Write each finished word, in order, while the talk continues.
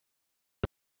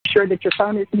sure that your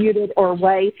phone is muted, or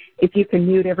Way, if you can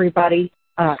mute everybody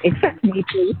except me,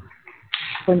 please.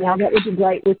 For now, that would be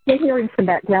great. We're still hearing some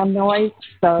background noise,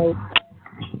 so.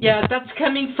 Yeah, that's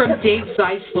coming from Dave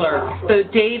Zeisler. So,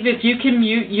 Dave, if you can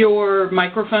mute your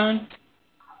microphone.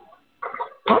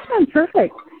 Awesome,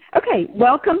 perfect. Okay,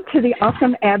 welcome to the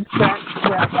Awesome Abstract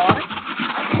webinar.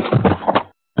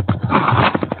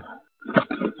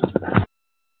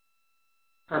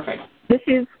 Perfect. This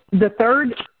is the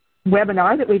third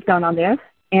webinar that we've done on this.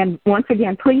 And once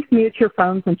again, please mute your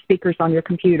phones and speakers on your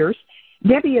computers.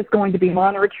 Debbie is going to be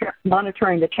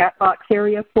monitoring the chat box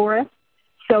area for us.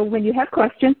 So when you have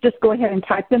questions, just go ahead and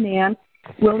type them in.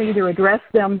 We'll either address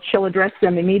them, she'll address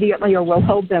them immediately, or we'll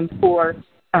hold them for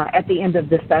at the end of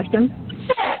the session.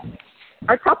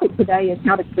 Our topic today is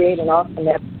how to create an awesome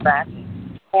abstract.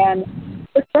 And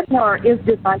this webinar is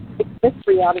designed to take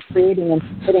history out of creating and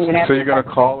putting an abstract. So you're going to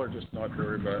call or just not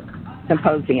worry about it?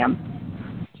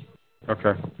 Symposium.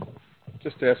 Okay.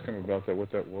 Just ask him about that,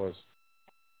 what that was.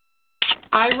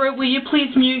 Ira, will you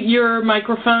please mute your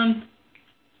microphone?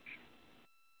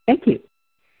 Thank you.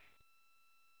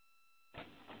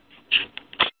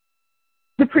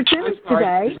 The presenters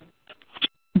today,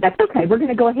 that's okay. We're going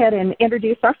to go ahead and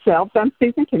introduce ourselves. I'm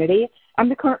Susan Kennedy. I'm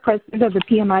the current president of the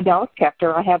PMI Dallas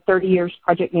chapter. I have 30 years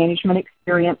project management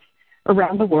experience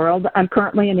around the world. I'm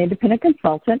currently an independent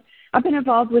consultant. I've been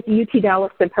involved with the UT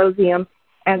Dallas Symposium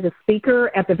as a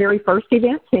speaker at the very first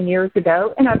event 10 years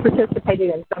ago, and I've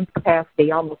participated in some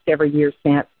capacity almost every year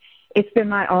since. It's been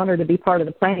my honor to be part of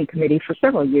the planning committee for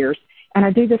several years, and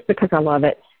I do this because I love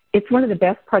it. It's one of the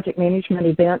best project management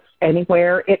events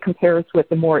anywhere. It compares with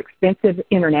the more expensive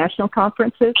international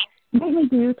conferences, mainly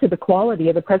due to the quality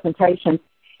of the presentations,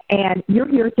 and you're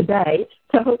here today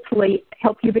to hopefully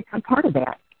help you become part of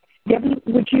that. Debbie,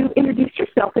 would you introduce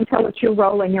yourself and tell us your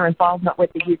role and your involvement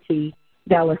with the UT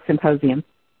Dallas Symposium?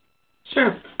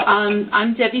 Sure.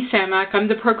 I'm Debbie Samak. I'm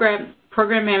the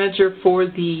program manager for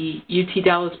the UT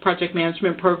Dallas Project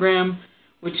Management Program,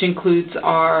 which includes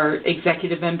our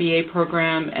Executive MBA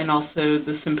program and also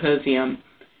the Symposium.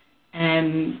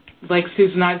 And like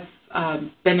Susan,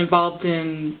 I've been involved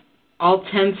in all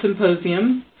 10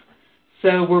 symposiums,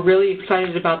 so we're really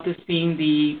excited about this being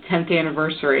the 10th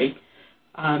anniversary.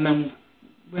 And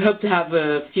we hope to have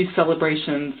a few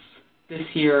celebrations this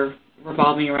year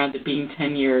revolving around it being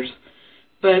 10 years.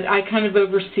 But I kind of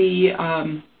oversee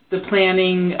the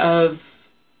planning of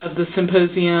the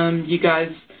symposium. You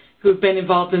guys who have been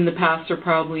involved in the past are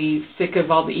probably sick of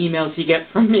all the emails you get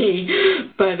from me,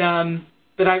 but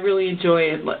I really enjoy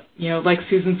it. You know, like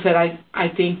Susan said, I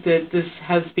think that this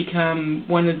has become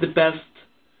one of the best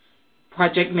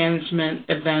project management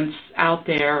events out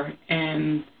there,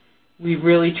 and we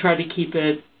really try to keep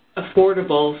it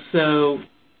affordable so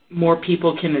more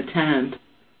people can attend.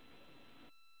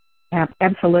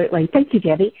 Absolutely. Thank you,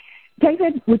 Debbie.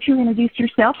 David, would you introduce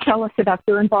yourself? Tell us about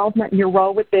your involvement and your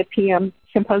role with the PM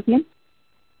Symposium.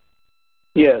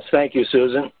 Yes, thank you,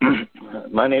 Susan.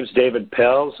 My name is David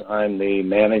Pells. I'm the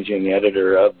managing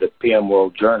editor of the PM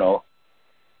World Journal.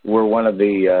 We're one of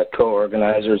the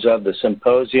co-organizers of the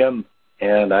symposium,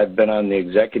 and I've been on the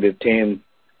executive team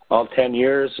all 10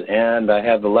 years, and I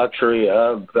have the luxury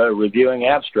of reviewing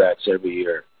abstracts every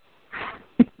year.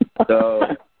 So,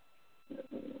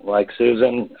 like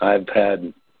Susan, I've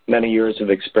had many years of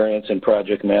experience in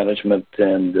project management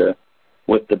and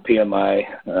with the PMI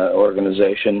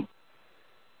organization.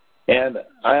 And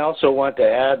I also want to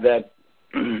add that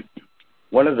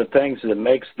one of the things that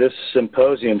makes this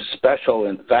symposium special,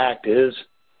 in fact, is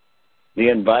the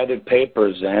invited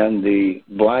papers and the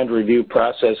blind review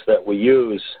process that we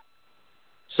use.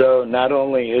 So not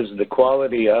only is the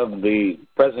quality of the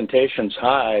presentations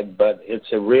high, but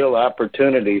it's a real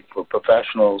opportunity for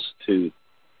professionals to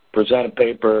present a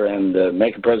paper and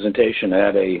make a presentation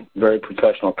at a very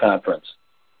professional conference.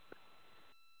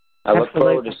 I look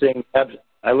forward to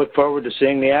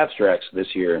seeing the abstracts this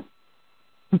year.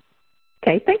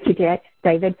 Okay, thank you,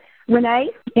 David. Renee,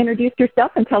 introduce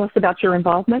yourself and tell us about your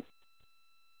involvement.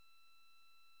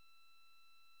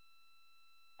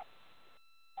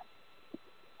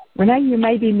 Renee, you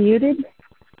may be muted.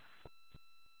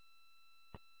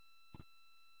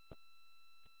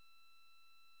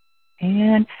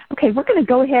 And, okay, we're going to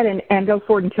go ahead and go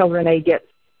forward until Renee gets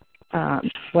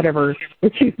whatever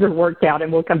issues are worked out,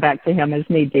 and we'll come back to him as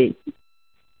need be.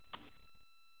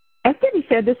 As Debbie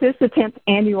said, this is the 10th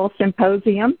annual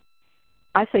symposium.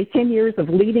 I say 10 years of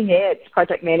leading-edge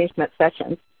project management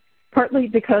sessions, partly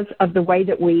because of the way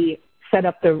that we set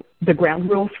up the ground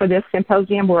rules for this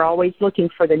symposium. We're always looking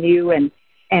for the new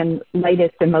and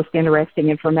latest and most interesting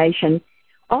information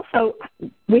Also,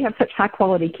 we have such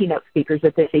high-quality keynote speakers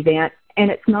at this event, and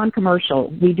it's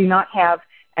non-commercial. We do not have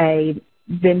a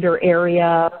vendor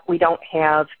area. We don't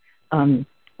have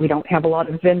a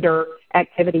lot of vendor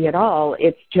activity at all.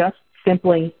 It's just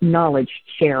simply knowledge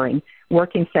sharing,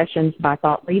 working sessions by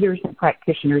thought leaders and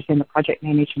practitioners in the project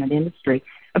management industry.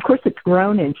 Of course, it's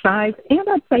grown in size and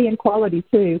I'd say in quality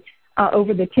too.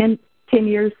 Over the 10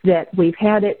 years that we've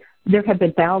had it, there have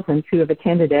been thousands who have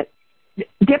attended it.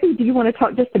 Debbie, do you want to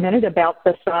talk just a minute about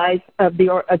the size of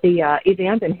the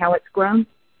event and how it's grown?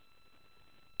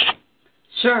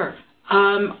 Sure.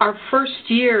 Our first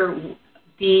year,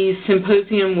 the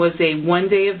symposium was a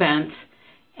one-day event,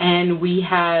 and we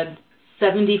had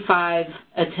 75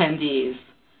 attendees.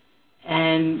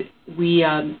 And we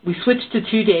switched to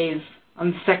 2 days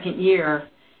on the second year,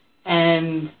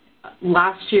 and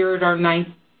last year at our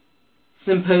 9th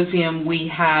symposium,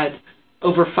 we had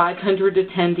over 500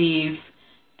 attendees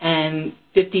and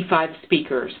 55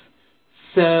 speakers.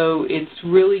 So it's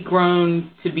really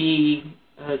grown to be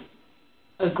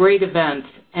a great event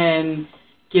and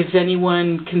gives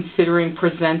anyone considering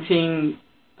presenting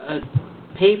a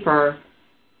paper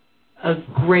a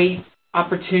great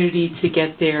opportunity to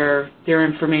get their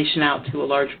information out to a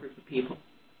large group of people.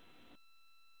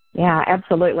 Yeah,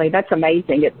 absolutely. That's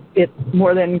amazing. It's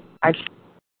more than I've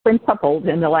quintupled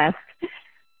in the last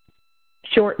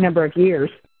short number of years.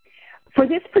 For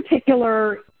this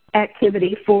particular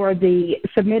activity, for the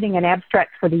submitting an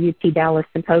abstract for the UT Dallas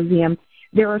Symposium,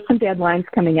 there are some deadlines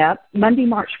coming up. Monday,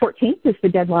 March 14th is the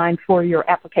deadline for your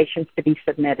applications to be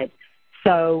submitted.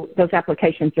 So those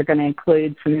applications are going to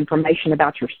include some information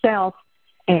about yourself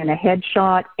and a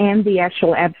headshot and the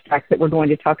actual abstract that we're going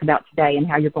to talk about today and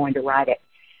how you're going to write it.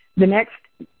 The next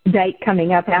date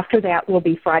coming up after that will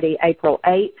be Friday, April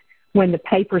 8th, when the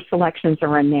paper selections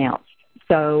are announced.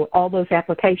 So all those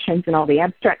applications and all the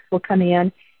abstracts will come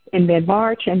in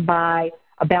mid-March, and by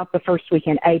about the first week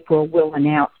in April, we'll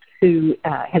announce who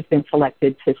has been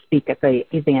selected to speak at the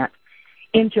event.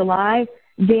 In July,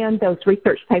 then those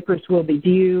research papers will be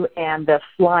due and the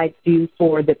slides due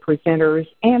for the presenters,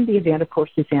 and the event, of course,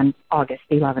 is in August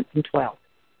 11th and 12th.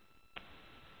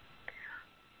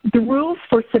 The rules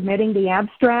for submitting the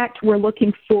abstract, we're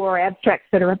looking for abstracts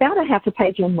that are about a half a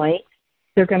page in length.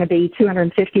 They're going to be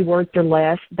 250 words or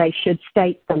less. They should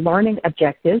state the learning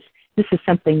objectives. This is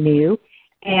something new.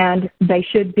 And they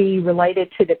should be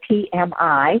related to the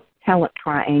PMI, Talent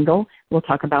Triangle. We'll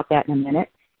talk about that in a minute.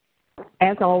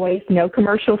 As always, no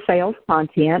commercial sales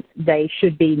content. They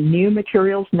should be new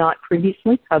materials not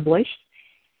previously published.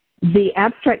 The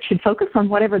abstract should focus on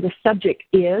whatever the subject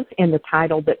is in the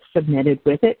title that's submitted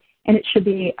with it, and it should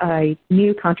be a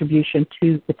new contribution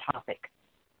to the topic.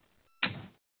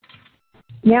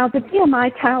 Now, the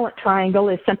PMI Talent Triangle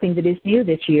is something that is new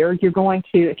this year. You're going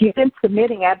to, if you've been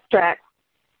submitting abstracts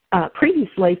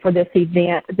previously for this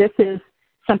event, this is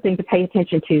something to pay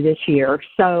attention to this year.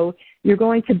 So you're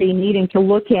going to be needing to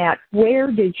look at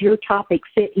where does your topic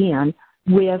fit in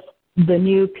with the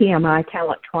new PMI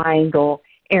Talent Triangle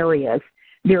areas.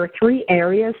 There are 3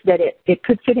 areas that it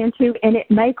could fit into, and it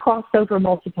may cross over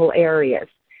multiple areas.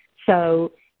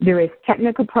 So there is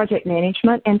technical project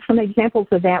management, and some examples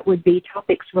of that would be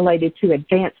topics related to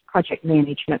advanced project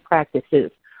management practices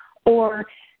or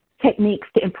techniques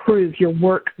to improve your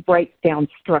work breakdown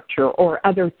structure or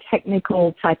other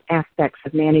technical type aspects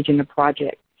of managing a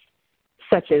project,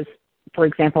 such as, for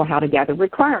example, how to gather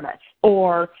requirements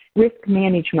or risk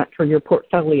management for your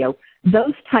portfolio.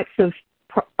 Those types of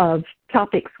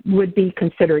topics would be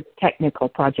considered technical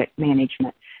project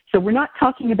management. So we're not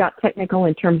talking about technical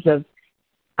in terms of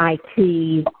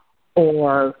IT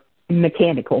or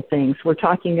mechanical things. We're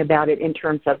talking about it in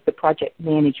terms of the project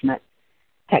management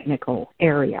technical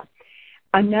area.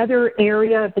 Another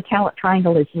area of the Talent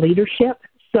Triangle is leadership.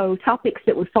 So topics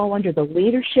that would fall under the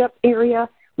leadership area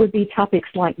would be topics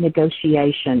like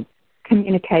negotiation,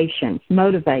 communications,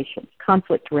 motivations,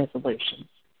 conflict resolution.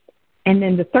 And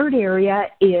then the third area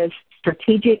is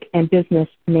strategic and business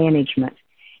management.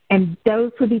 And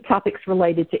those would be topics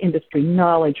related to industry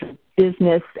knowledge, or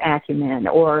business acumen,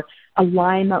 or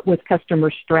alignment with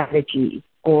customer strategies,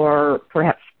 or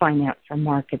perhaps finance or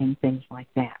marketing, things like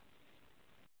that.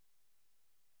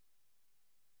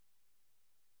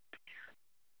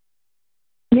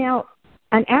 Now,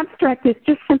 an abstract is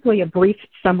just simply a brief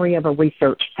summary of a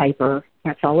research paper.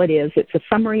 That's all it is. It's a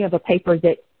summary of a paper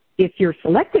that, if you're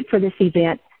selected for this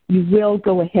event, you will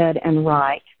go ahead and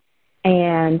write.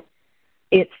 And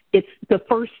it's the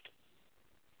first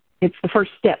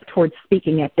step towards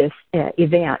speaking at this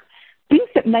event. Things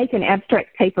that make an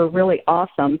abstract paper really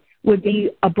awesome would be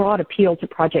a broad appeal to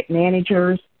project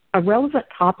managers, a relevant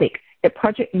topic that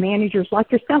project managers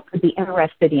like yourself would be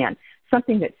interested in,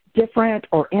 something that's different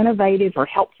or innovative or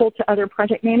helpful to other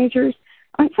project managers,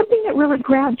 something that really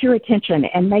grabs your attention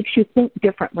and makes you think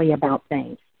differently about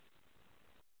things.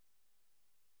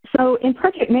 So in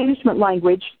project management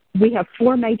language, we have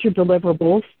 4 major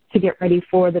deliverables to get ready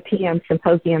for the PM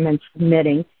Symposium and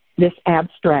submitting this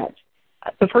abstract.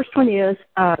 The first one is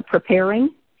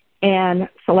preparing and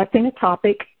selecting a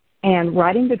topic and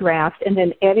writing the draft and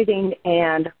then editing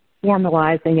and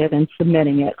formalizing it and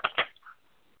submitting it.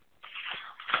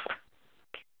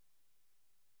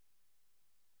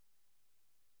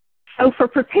 So for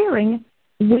preparing,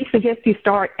 we suggest you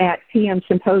start at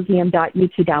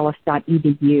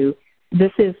pmsymposium.utdallas.edu.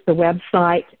 This is the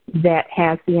website that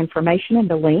has the information and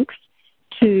the links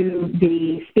to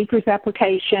the speaker's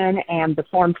application and the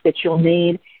forms that you'll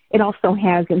need. It also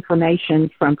has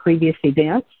information from previous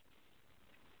events.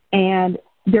 And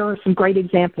there are some great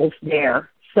examples there.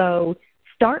 So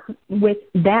start with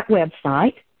that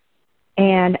website.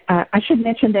 And I should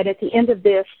mention that at the end of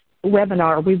this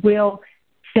webinar, we will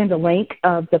send a link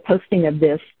of the posting of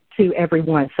this to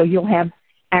everyone. So you'll have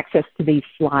access to these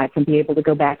slides and be able to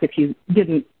go back if you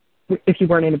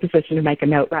weren't in a position to make a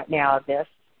note right now of this.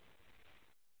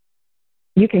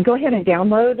 You can go ahead and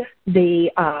download the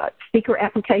speaker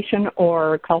application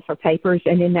or call for papers.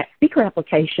 And in that speaker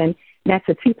application, that's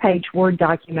a 2-page Word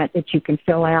document that you can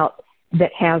fill out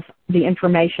that has the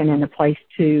information and a place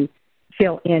to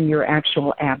fill in your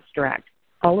actual abstract.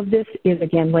 All of this is,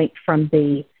 again, linked from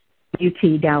the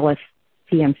UT Dallas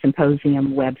PM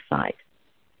Symposium website.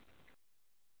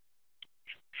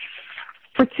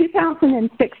 For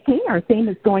 2016, our theme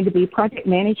is going to be Project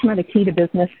Management, a Key to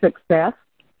Business Success.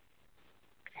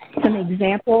 Some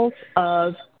examples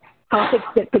of topics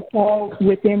that could fall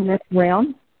within this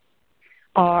realm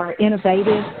are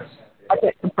innovative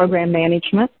project and program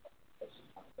management,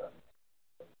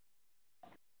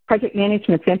 project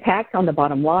management's impact on the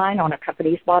bottom line, on a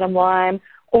company's bottom line,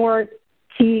 or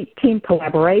team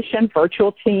collaboration,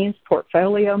 virtual teams,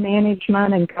 portfolio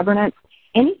management and governance,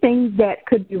 anything that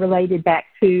could be related back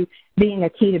to being a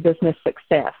key to business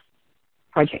success,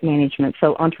 project management.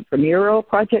 So entrepreneurial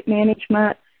project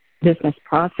management, business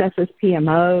processes,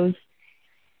 PMOs,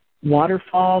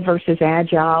 waterfall versus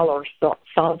agile, or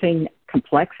solving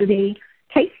complexity.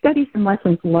 Case studies and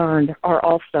lessons learned are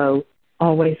also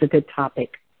always a good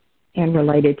topic and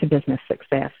related to business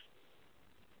success.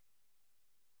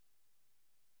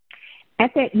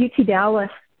 At that UT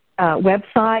Dallas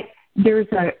website, there's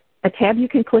a tab you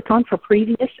can click on for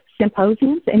previous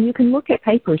symposiums, and you can look at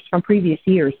papers from previous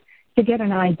years to get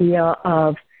an idea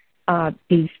of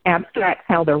these abstracts,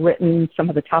 how they're written, some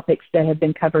of the topics that have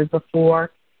been covered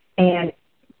before, and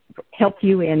help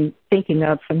you in thinking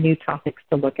of some new topics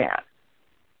to look at.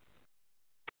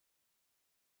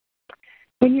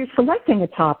 When you're selecting a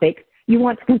topic, you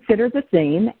want to consider the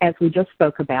theme, as we just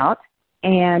spoke about,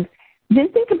 and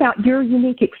then think about your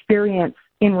unique experience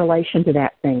in relation to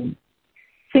that theme.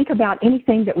 Think about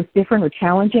anything that was different or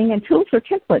challenging and tools or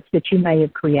templates that you may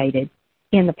have created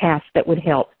in the past that would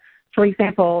help. For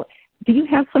example, do you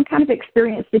have some kind of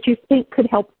experience that you think could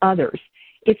help others?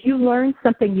 If you learn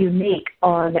something unique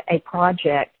on a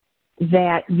project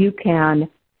that you can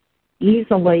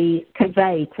easily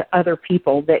convey to other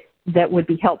people that would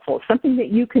be helpful, something that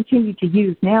you continue to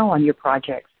use now on your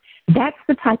projects, that's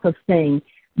the type of thing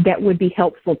that would be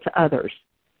helpful to others.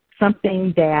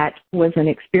 Something that was an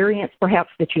experience perhaps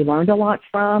that you learned a lot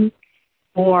from,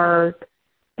 or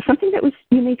something that was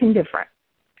unique and different.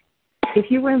 If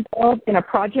you were involved in a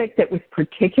project that was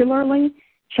particularly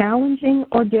challenging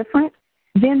or different,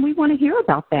 then we want to hear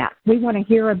about that. We want to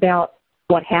hear about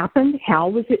what happened, how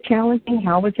was it challenging,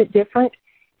 how was it different,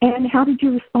 and how did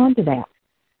you respond to that?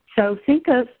 So think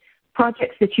of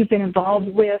projects that you've been involved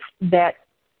with that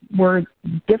were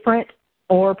different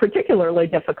or particularly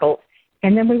difficult,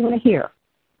 and then we want to hear.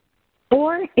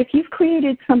 Or if you've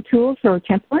created some tools or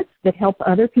templates that help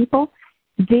other people,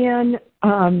 then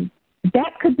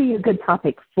that could be a good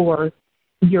topic for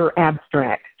your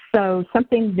abstract. So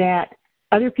something that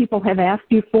other people have asked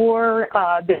you for,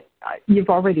 that you've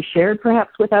already shared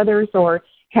perhaps with others, or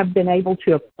have been able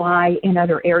to apply in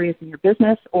other areas in your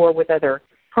business or with other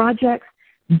projects,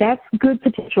 that's good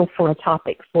potential for a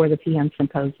topic for the PM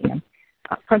Symposium.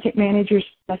 Project managers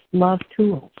just love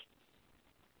tools.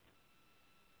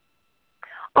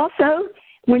 Also,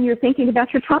 when you're thinking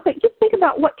about your topic, just think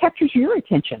about what captures your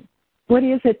attention. What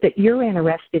is it that you're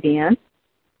interested in?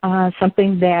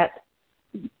 Something that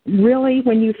really,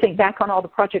 when you think back on all the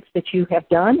projects that you have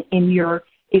done in your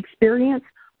experience,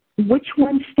 which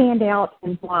ones stand out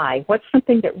and why? What's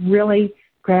something that really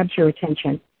grabs your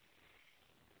attention?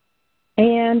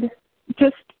 And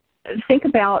just think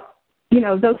about,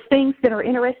 those things that are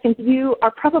interesting to you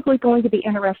are probably going to be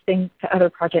interesting to other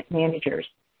project managers.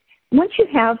 Once you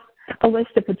have a list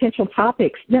of potential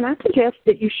topics, then I suggest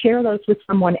that you share those with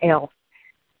someone else.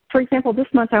 For example, this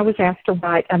month I was asked to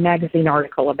write a magazine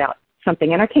article about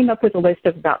something, and I came up with a list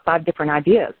of about 5 different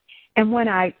ideas. And when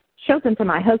I showed them to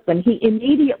my husband, he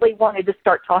immediately wanted to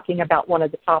start talking about one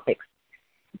of the topics.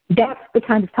 That's the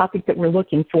kind of topic that we're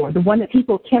looking for, the one that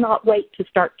people cannot wait to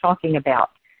start talking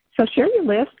about. So share your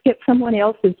list, get someone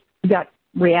else's gut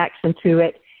reaction to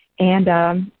it,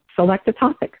 and select a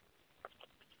topic.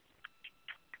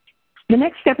 The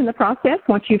next step in the process,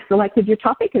 once you've selected your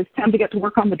topic, is time to get to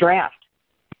work on the draft.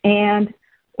 And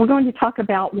we're going to talk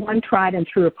about one tried and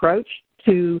true approach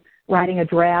to writing a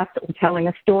draft or telling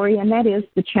a story, and that is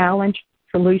the challenge,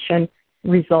 solution,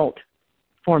 result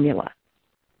formula.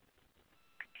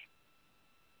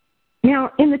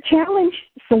 Now, in the challenge,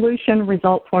 solution,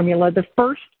 result formula, the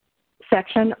first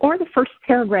section or the first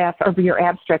paragraph of your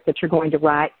abstract that you're going to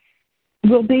write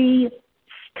will be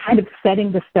kind of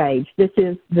setting the stage. This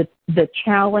is the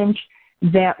challenge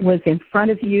that was in front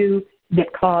of you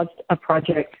that caused a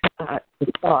project to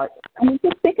start. I mean,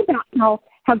 just think about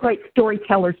how great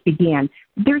storytellers begin.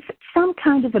 There's some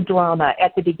kind of a drama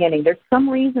at the beginning. There's some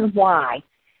reason why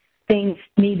things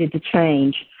needed to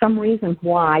change, some reason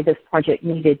why this project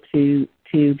needed to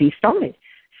be started.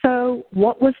 So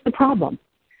what was the problem?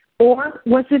 Or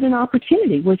was it an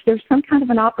opportunity? Was there some kind of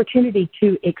an opportunity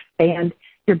to expand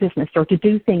your business or to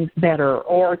do things better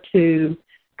or to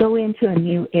go into a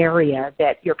new area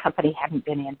that your company hadn't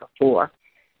been in before?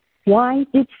 Why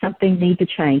did something need to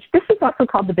change? This is also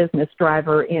called the business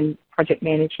driver in project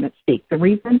management speak, the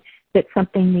reason that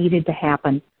something needed to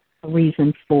happen, a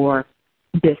reason for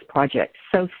this project.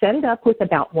 So set it up with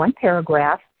about 1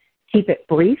 paragraph, keep it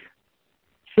brief,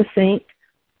 succinct.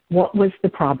 What was the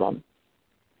problem?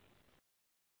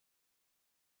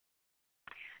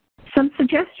 Some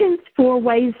suggestions for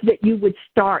ways that you would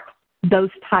start those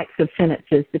types of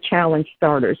sentences, the challenge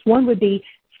starters. One would be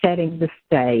setting the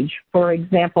stage. For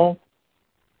example,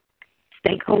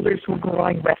 stakeholders were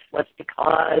growing restless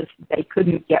because they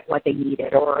couldn't get what they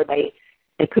needed, or they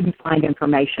couldn't find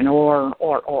information, or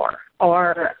it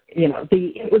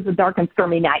was a dark and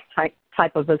stormy night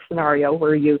type of a scenario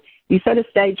where you set a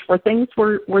stage where things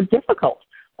were difficult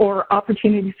or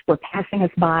opportunities were passing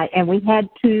us by and we had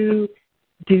to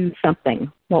do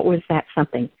something. What was that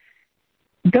something?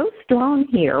 Go strong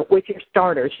here with your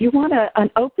starters. You want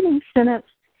an opening sentence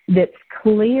that's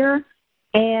clear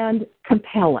and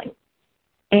compelling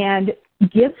and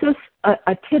gives us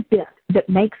a tidbit that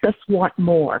makes us want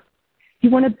more.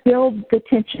 You want to build the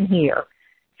tension here.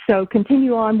 So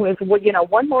continue on with,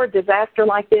 one more disaster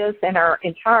like this and our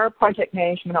entire project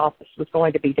management office was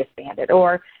going to be disbanded,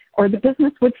 or the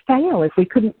business would fail if we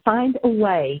couldn't find a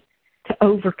way to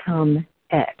overcome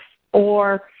X,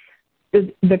 or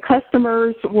the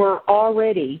customers were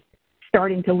already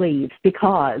starting to leave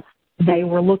because they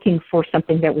were looking for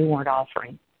something that we weren't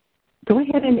offering. Go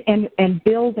ahead and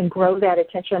build and grow that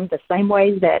attention the same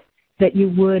way that you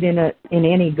would in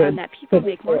any good. And that people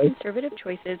make more conservative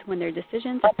choices when their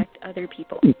decisions affect other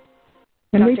people.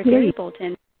 And Dr. Gary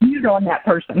Bolton. Mute on that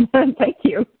person. Thank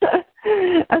you.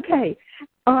 Okay.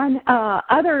 On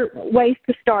other ways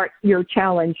to start your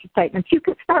challenge statements, you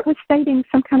could start with stating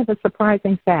some kind of a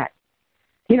surprising fact.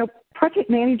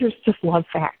 Project managers just love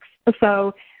facts.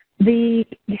 So you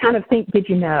kind of think, did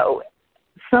you know?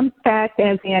 Some fact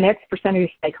as in X percent of your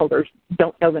stakeholders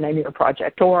don't know the name of your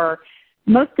project, or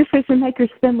most decision makers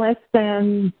spend less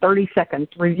than 30 seconds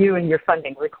reviewing your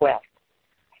funding request.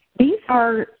 These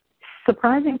are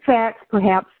surprising facts,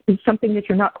 perhaps something that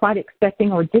you're not quite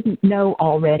expecting or didn't know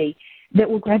already, that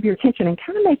will grab your attention and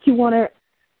kind of make you want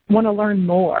to learn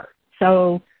more.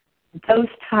 So those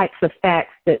types of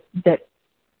facts that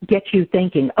get you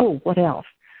thinking, oh, what else?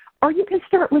 Or you can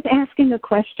start with asking a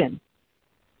question.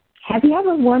 Have you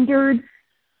ever wondered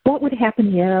what would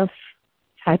happen if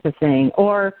type of thing?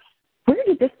 Or where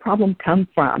did this problem come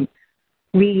from?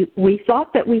 We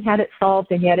thought that we had it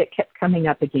solved and yet it kept coming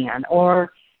up again.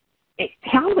 Or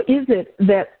how is it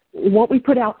that what we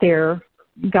put out there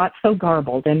got so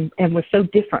garbled and was so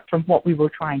different from what we were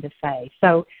trying to say?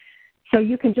 So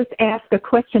you can just ask a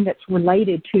question that's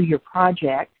related to your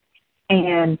project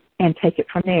and take it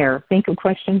from there. Think of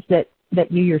questions that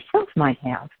you yourself might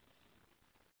have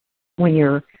when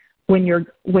you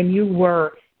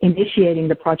were initiating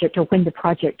the project or when the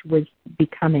project was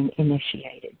becoming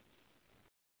initiated.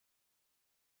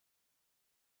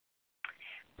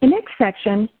 The next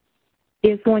section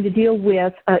is going to deal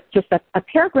with just a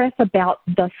paragraph about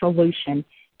the solution,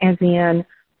 as in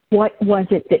what was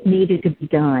it that needed to be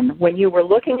done. When you were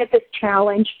looking at this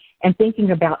challenge and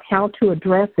thinking about how to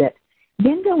address it,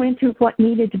 then go into what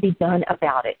needed to be done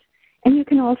about it. And you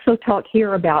can also talk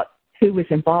here about who was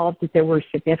involved, if there were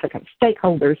significant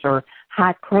stakeholders or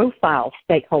high-profile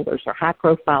stakeholders or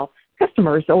high-profile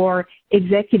customers or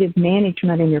executive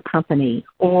management in your company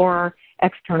or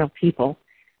external people.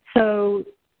 So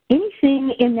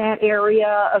anything in that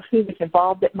area of who was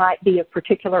involved that might be of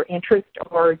particular interest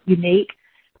or unique,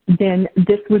 then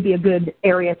this would be a good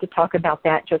area to talk about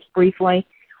that just briefly.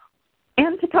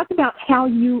 And to talk about how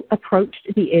you approached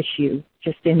the issue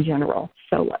just in general.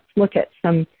 So let's look at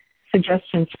some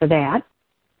suggestions for that.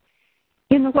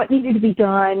 In the what needed to be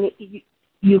done,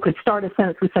 you could start a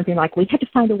sentence with something like, we had to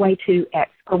find a way to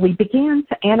X, or we began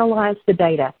to analyze the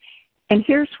data, and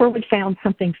here's where we found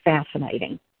something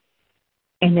fascinating.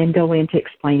 And then go into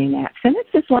explaining that.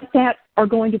 Sentences like that are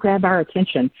going to grab our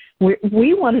attention.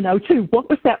 We want to know, too, what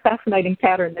was that fascinating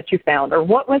pattern that you found, or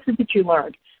what was it that you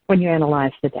learned when you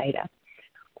analyzed the data?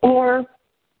 Or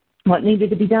what needed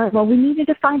to be done? Well, we needed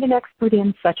to find an expert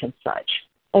in such and such,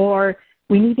 or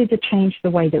we needed to change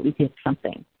the way that we did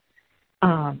something,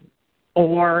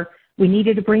 or we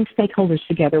needed to bring stakeholders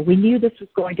together. We knew this was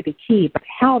going to be key, but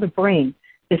how to bring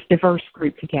this diverse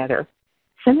group together.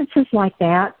 Sentences like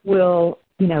that will,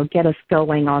 get us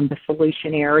going on the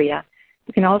solution area.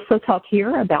 You can also talk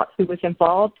here about who was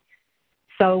involved.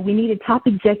 So we needed top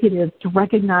executives to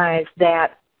recognize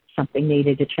that something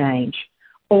needed to change.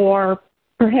 Or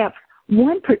perhaps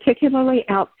one particularly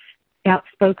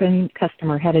outspoken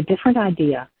customer had a different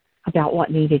idea about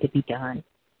what needed to be done.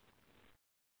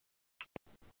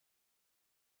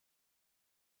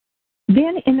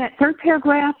 Then in that third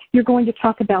paragraph, you're going to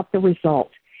talk about the result.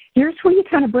 Here's where you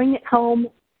kind of bring it home.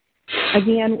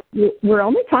 Again, we're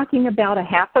only talking about a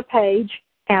half a page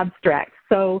abstract.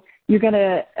 So you're going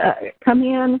to come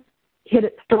in, hit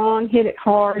it strong, hit it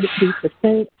hard, be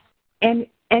succinct,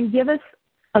 and give us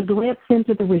a glimpse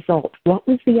into the result. What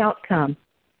was the outcome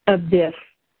of this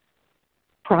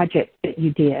project that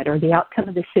you did, or the outcome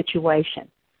of the situation?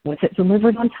 Was it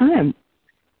delivered on time?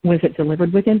 Was it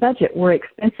delivered within budget? Were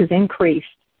expenses increased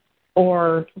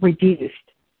or reduced?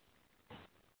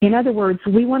 In other words,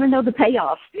 we want to know the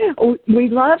payoff. We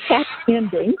love happy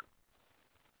endings,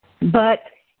 but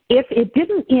if it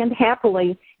didn't end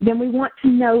happily, then we want to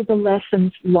know the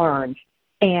lessons learned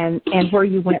and where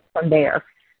you went from there.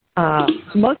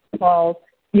 Most of all,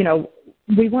 we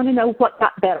want to know what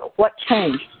got better, what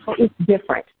changed, what was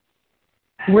different.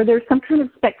 Were there some kind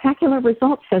of spectacular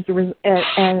results at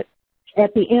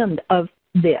the end of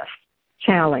this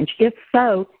challenge? If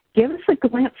so, give us a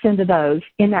glimpse into those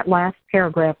in that last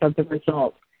paragraph of the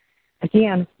results.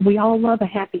 Again, we all love a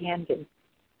happy ending.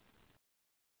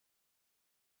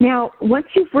 Now, once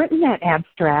you've written that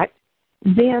abstract,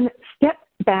 then step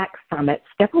back from it,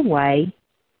 step away,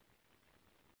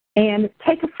 and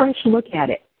take a fresh look at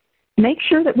it. Make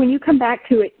sure that when you come back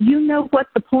to it, you know what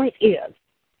the point is.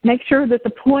 Make sure that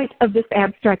the point of this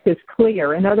abstract is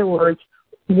clear. In other words,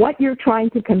 what you're trying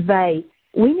to convey,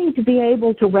 we need to be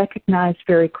able to recognize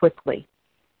very quickly.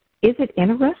 Is it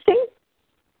interesting?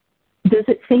 Does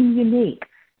it seem unique?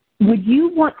 Would you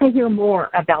want to hear more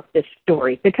about this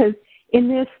story? Because in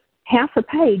this half a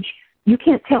page, you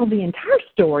can't tell the entire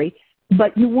story,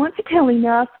 but you want to tell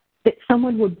enough that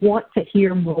someone would want to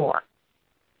hear more.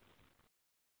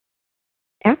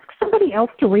 Ask somebody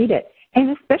else to read it,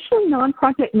 and especially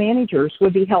non-project managers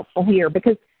would be helpful here,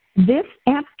 because this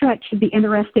abstract should be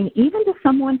interesting even to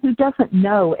someone who doesn't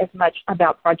know as much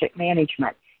about project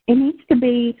management. It needs to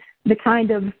be the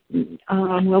kind of,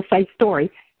 we'll say,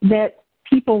 story that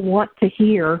people want to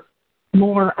hear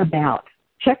more about.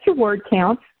 Check your word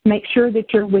count. Make sure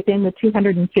that you're within the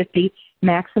 250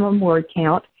 maximum word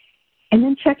count. And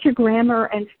then check your grammar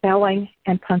and spelling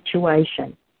and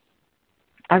punctuation.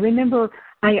 I remember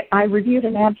I reviewed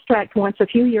an abstract once a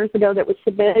few years ago that was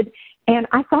submitted, and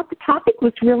I thought the topic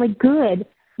was really good,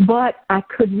 but I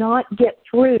could not get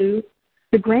through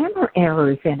the grammar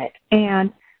errors in it.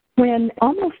 And when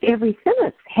almost every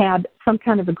sentence had some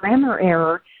kind of a grammar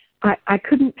error, I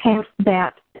couldn't pass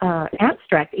that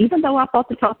abstract, even though I thought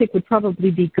the topic would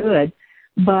probably be good.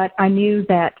 But I knew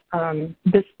that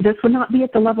this would not be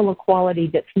at the level of quality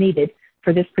that's needed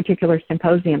for this particular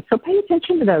symposium. So pay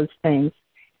attention to those things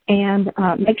and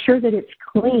make sure that it's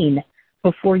clean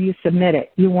before you submit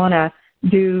it. You want to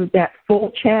do that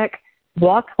full check,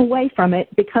 walk away from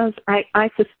it, because I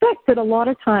suspect that a lot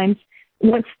of times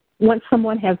once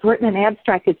someone has written an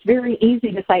abstract, it's very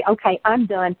easy to say, okay, I'm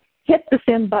done, hit the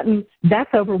send button,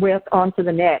 that's over with, on to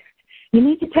the next. You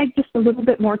need to take just a little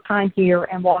bit more time here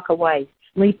and walk away,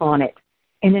 sleep on it,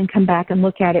 and then come back and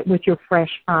look at it with your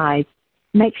fresh eyes.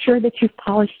 Make sure that you've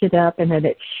polished it up and that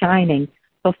it's shining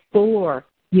before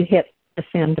you hit the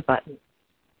send button.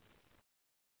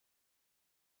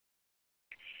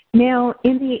 Now,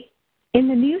 in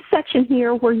the new section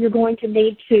here where you're going to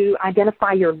need to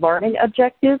identify your learning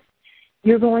objectives,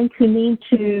 you're going to need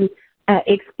to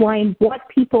explain what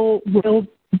people will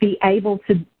be able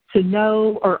to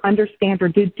know or understand or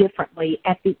do differently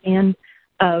at the end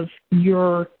of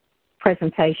your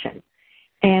presentation.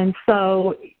 And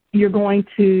so you're going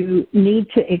to need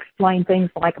to explain things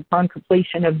like upon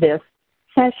completion of this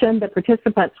session, the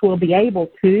participants will be able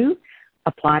to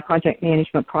apply project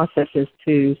management processes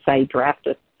to, say, draft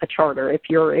a charter if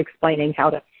you're explaining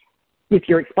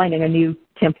a new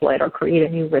template or create a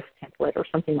new risk template or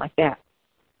something like that.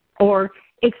 Or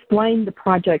explain the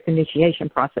project initiation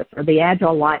process or the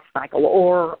agile life cycle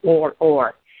or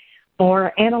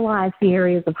analyze the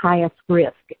areas of highest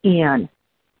risk in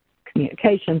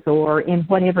communications or in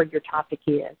whatever your topic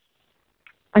is.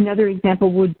 Another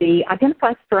example would be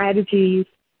identify strategies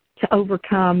to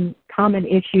overcome common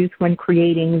issues when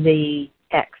creating the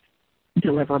X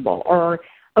deliverable, or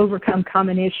overcome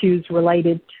common issues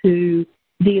related to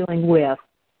dealing with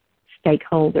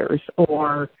stakeholders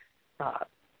or,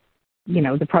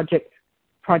 the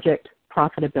project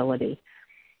profitability.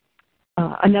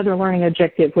 Another learning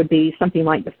objective would be something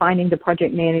like defining the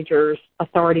project manager's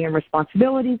authority and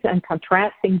responsibilities and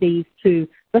contrasting these to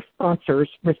the sponsor's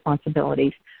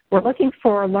responsibilities. We're looking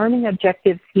for learning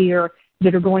objectives here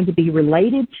that are going to be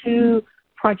related to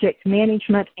project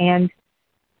management and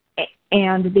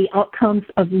the outcomes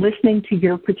of listening to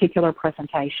your particular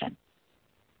presentation.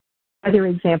 Other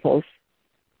examples.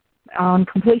 On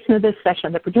completion of this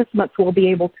session, the participants will be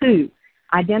able to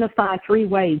identify 3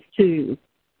 ways to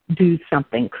do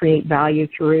something, create value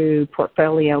through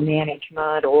portfolio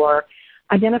management, or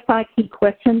identify key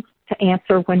questions to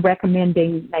answer when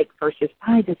recommending make versus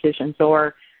buy decisions,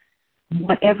 or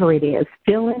whatever it is.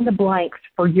 Fill in the blanks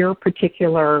for your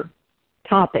particular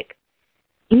topic.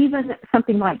 Even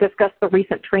something like discuss the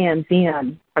recent trends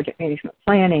in project management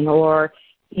planning or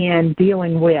in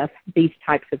dealing with these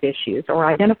types of issues, or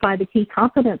identify the key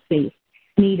competencies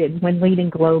needed when leading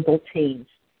global teams.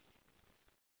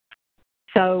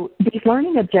 So these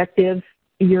learning objectives,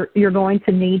 you're going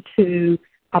to need to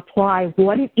apply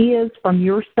what it is from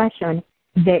your session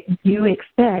that you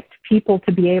expect people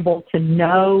to be able to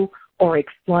know or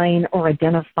explain or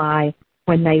identify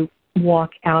when they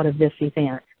walk out of this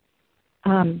event.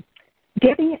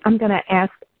 Debbie, I'm going to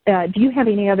ask, do you have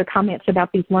any other comments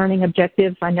about these learning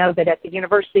objectives? I know that at the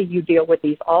university you deal with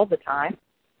these all the time.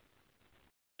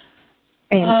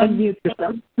 And unmute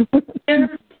yourself.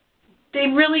 They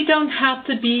really don't have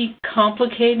to be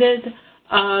complicated.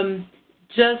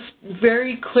 Just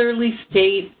very clearly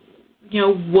state,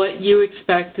 what you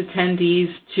expect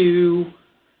attendees to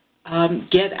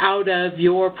get out of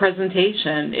your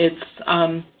presentation.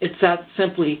 It's that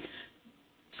simply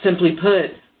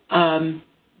put.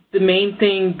 The main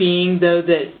thing being, though,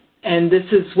 that, and this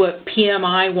is what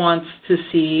PMI wants to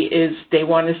see, is they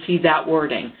want to see that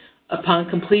wording. Upon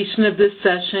completion of this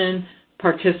session,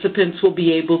 participants will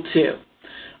be able to.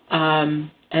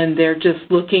 And they're just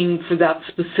looking for that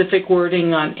specific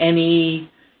wording on any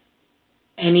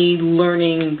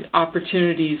learning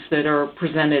opportunities that are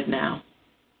presented now.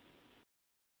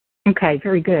 Okay,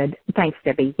 very good. Thanks,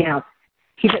 Debbie. Yeah,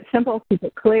 keep it simple, keep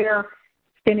it clear.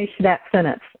 Finish that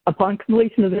sentence. Upon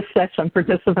completion of this session,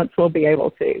 participants will be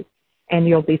able to, and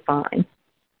you'll be fine.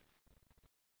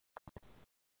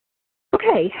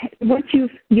 Okay, once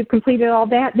you've completed all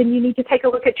that, then you need to take a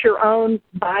look at your own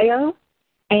bio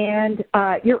and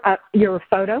your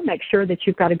photo. Make sure that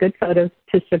you've got a good photo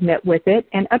to submit with it,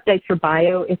 and update your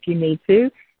bio if you need to.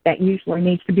 That usually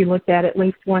needs to be looked at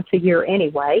least once a year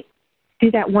anyway. Do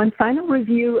that one final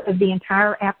review of the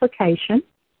entire application.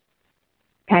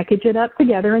 Package it up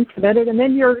together and submit it, and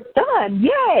then you're done.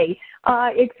 Yay!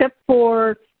 Except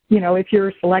for, if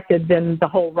you're selected, then the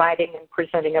whole writing and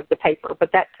presenting of the paper,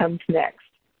 but that comes next.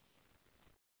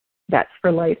 That's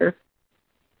for later.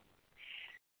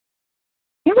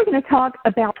 Here we're going to talk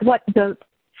about what the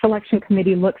selection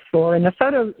committee looks for, and the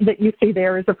photo that you see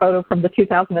there is a photo from the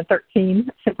 2013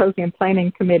 Symposium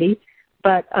Planning Committee,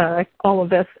 but all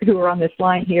of us who are on this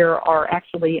line here are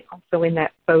actually also in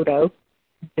that photo,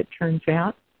 as it turns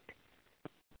out.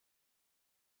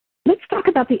 Let's talk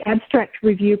about the abstract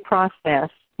review process.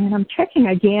 And I'm checking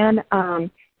again.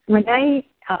 Renee,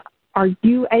 are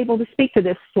you able to speak to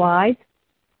this slide?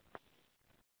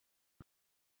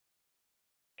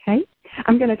 Okay.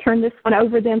 I'm going to turn this one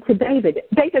over then to David.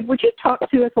 David, would you talk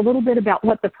to us a little bit about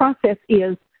what the process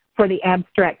is for the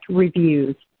abstract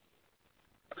reviews?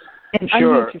 And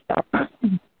sure. Unmute yourself.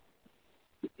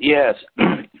 Yes.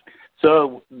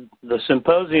 So the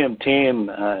symposium team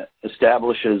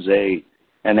establishes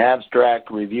an abstract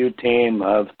review team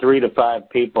of 3 to 5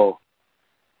 people.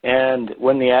 And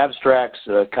when the abstracts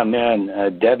come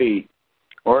in, Debbie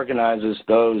organizes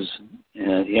those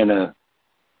in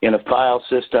a file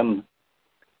system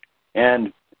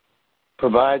and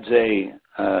provides a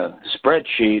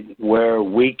spreadsheet where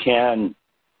we can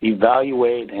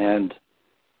evaluate and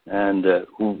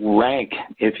rank,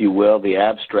 if you will, the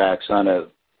abstracts on a,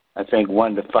 I think,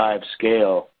 1 to 5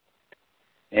 scale.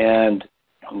 And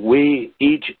we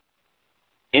each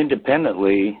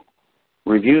independently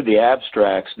review the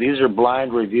abstracts. These are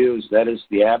blind reviews. That is,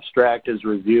 the abstract is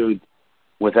reviewed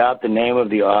without the name of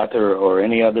the author or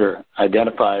any other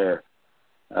identifier.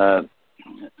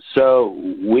 So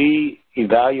we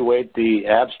evaluate the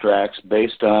abstracts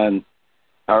based on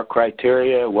our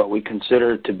criteria, what we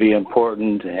consider to be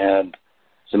important, and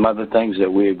some other things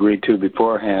that we agreed to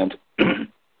beforehand,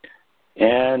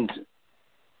 and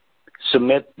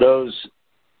submit those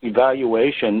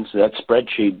evaluations, that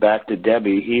spreadsheet, back to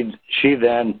Debbie. She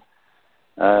then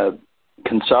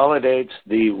consolidates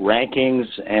the rankings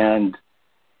and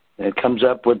it comes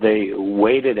up with a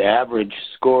weighted average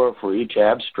score for each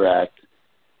abstract,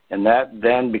 and that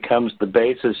then becomes the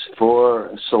basis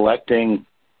for selecting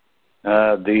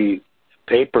the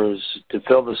papers to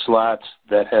fill the slots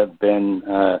that have been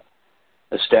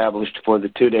established for the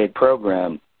 2-day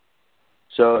program.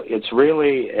 So it's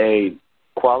really a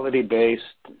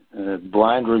quality-based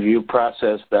blind review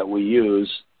process that we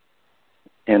use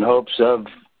in hopes of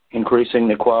increasing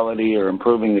the quality or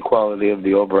improving the quality of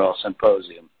the overall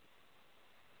symposium.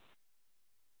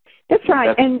 That's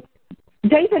right. And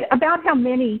David, about how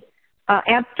many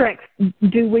abstracts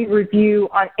do we review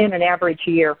in an average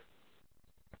year?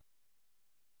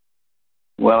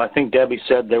 Well, I think Debbie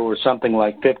said there were something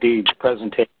like 50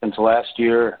 presentations last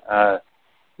year.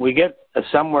 We get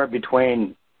somewhere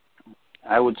between,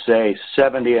 I would say,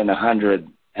 70 and 100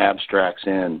 abstracts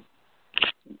in.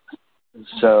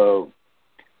 So,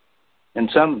 and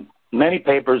many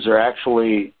papers are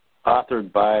actually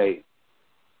authored by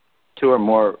 2 or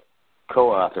more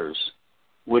co-authors,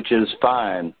 which is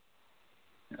fine.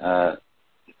 In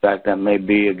fact, that may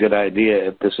be a good idea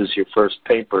if this is your first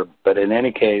paper. But in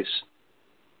any case,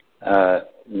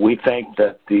 we think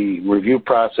that the review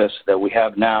process that we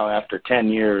have now after 10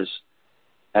 years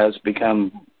has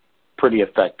become pretty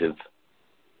effective.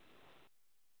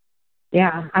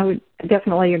 Yeah, I would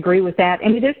definitely agree with that.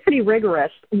 And it is pretty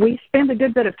rigorous. We spend a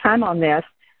good bit of time on this.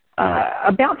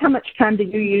 About how much time do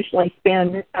you usually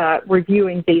spend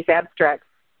reviewing these abstracts,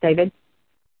 David?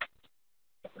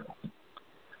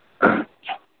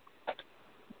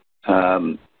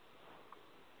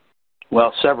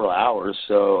 Well, several hours.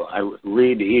 So I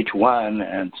read each one,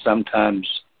 and sometimes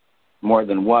more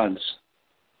than once.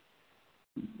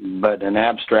 But an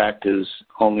abstract is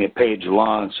only a page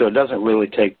long, so it doesn't really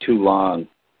take too long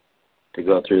to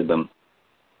go through them.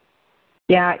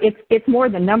 Yeah, it's more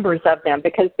the numbers of them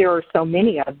because there are so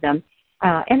many of them.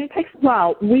 And it takes a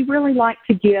while. We really like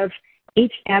to give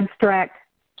each abstract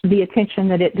the attention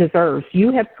that it deserves.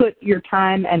 You have put your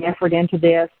time and effort into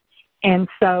this, and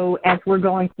so as we're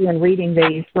going through and reading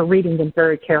these, we're reading them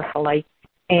very carefully.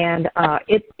 And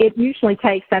it usually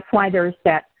takes, that's why there's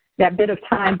that bit of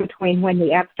time between when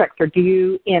the abstracts are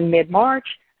due in mid-March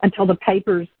until the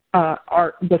papers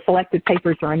the selected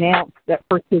papers are announced that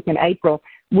first week in April.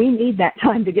 We need that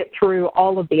time to get through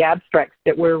all of the abstracts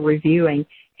that we're reviewing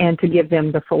and to give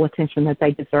them the full attention that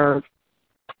they deserve.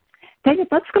 David,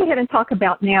 let's go ahead and talk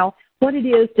about now what it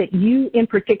is that you in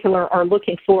particular are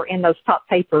looking for in those top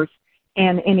papers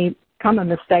and any common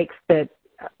mistakes that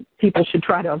people should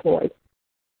try to avoid.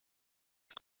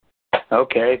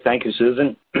 Okay, thank you,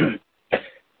 Susan.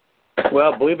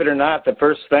 Well, believe it or not, the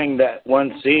first thing that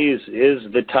one sees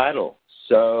is the title.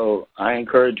 So I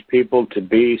encourage people to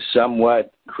be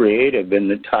somewhat creative in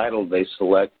the title they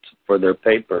select for their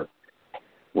paper.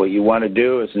 What you want to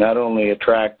do is not only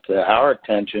attract our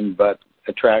attention, but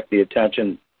attract the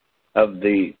attention of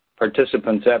the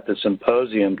participants at the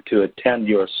symposium to attend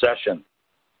your session.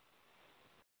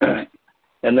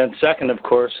 And then second, of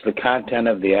course, the content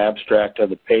of the abstract of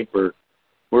the paper.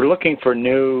 We're looking for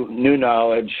new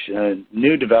knowledge,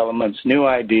 new developments, new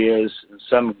ideas,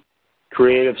 some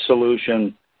creative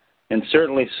solution, and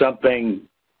certainly something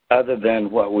other than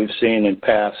what we've seen in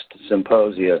past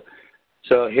symposia.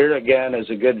 So here again is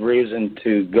a good reason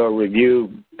to go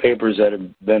review papers that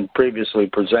have been previously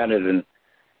presented in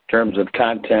terms of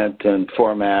content and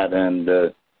format and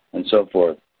so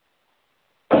forth.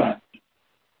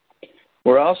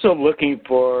 We're also looking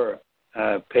for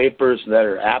papers that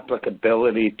are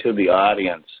applicability to the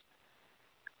audience.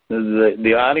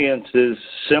 The audience is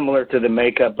similar to the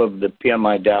makeup of the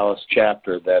PMI Dallas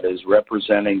chapter that is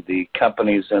representing the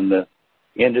companies and the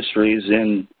industries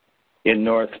in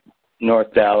North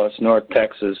Dallas, North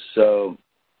Texas. So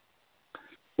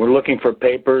we're looking for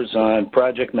papers on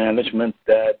project management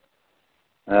that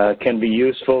can be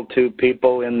useful to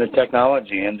people in the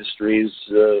technology industries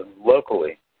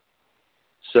locally.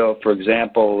 So, for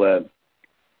example,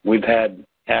 we've had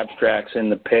abstracts in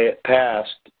the past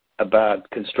about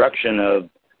construction of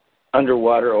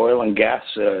underwater oil and gas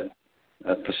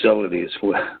facilities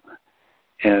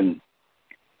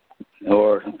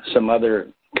or some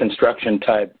other construction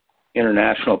type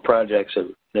international projects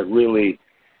that really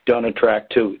don't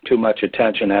attract too much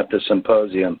attention at the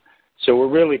symposium. So we're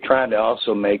really trying to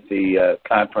also make the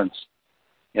conference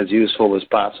as useful as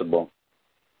possible.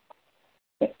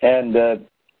 And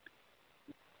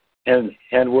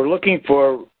we're looking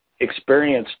for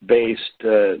experience-based,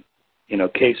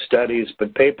 case studies,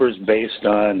 but papers based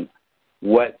on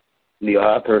what the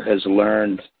author has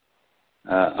learned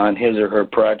on his or her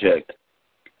project.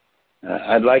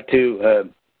 I'd like to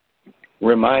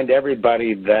remind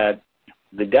everybody that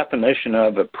the definition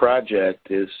of a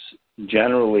project is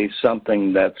generally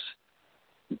something that's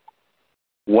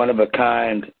one of a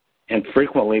kind, and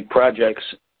frequently projects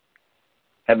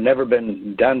have never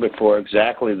been done before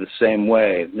exactly the same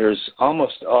way. There's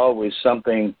almost always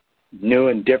something new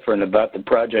and different about the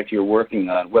project you're working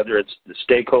on, whether it's the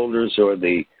stakeholders or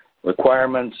the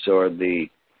requirements or the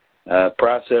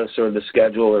process or the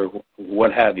schedule or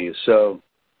what have you. So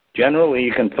generally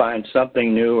you can find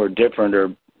something new or different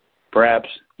or perhaps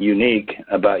unique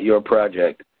about your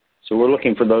project. So we're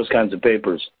looking for those kinds of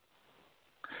papers.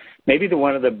 Maybe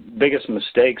one of the biggest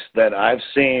mistakes that I've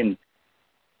seen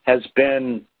has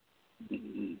been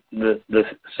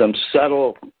some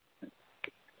subtle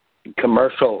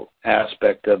commercial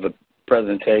aspect of a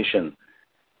presentation.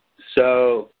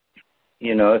 So,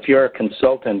 if you're a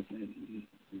consultant,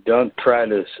 don't try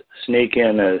to sneak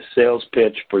in a sales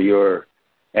pitch for your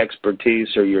expertise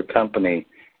or your company.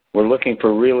 We're looking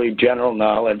for really general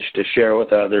knowledge to share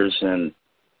with others and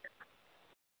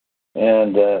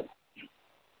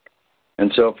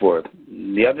so forth.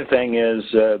 The other thing is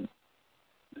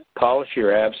polish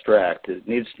your abstract. It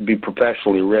needs to be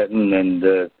professionally written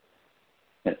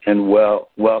and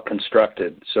well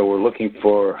constructed. So we're looking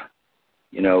for,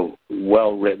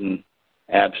 well written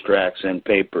abstracts and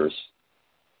papers.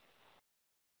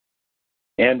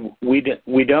 And we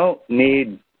don't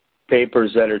need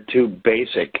papers that are too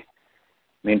basic.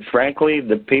 I mean, frankly,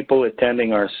 the people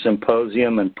attending our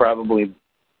symposium and probably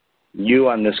you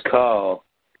on this call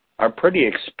are pretty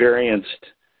experienced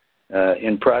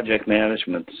in project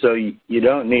management. So you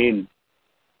don't need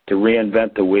to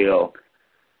reinvent the wheel.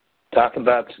 Talk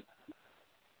about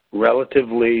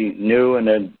relatively new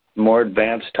and more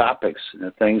advanced topics,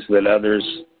 things that others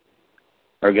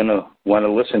are going to want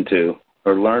to listen to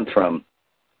or learn from.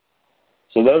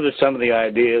 So those are some of the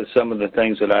ideas, some of the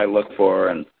things that I look for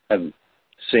and have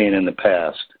seen in the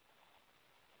past.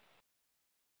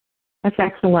 That's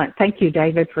excellent. Thank you,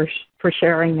 David, for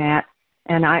sharing that.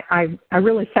 And I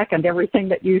really second everything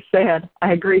that you said.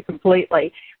 I agree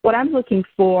completely. What I'm looking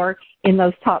for in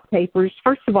those top papers,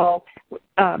 first of all,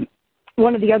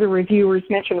 one of the other reviewers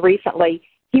mentioned recently,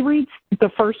 he reads the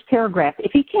first paragraph.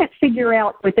 If he can't figure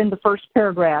out within the first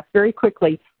paragraph very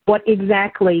quickly what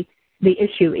exactly the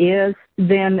issue is,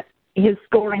 then his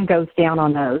scoring goes down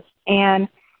on those. And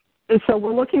so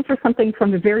we're looking for something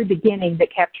from the very beginning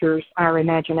that captures our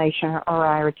imagination or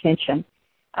our attention.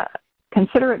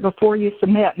 Consider it before you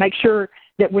submit. Make sure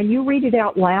that when you read it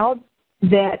out loud,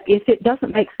 that if it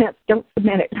doesn't make sense, don't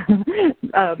submit it.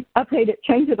 Update it,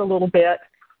 change it a little bit.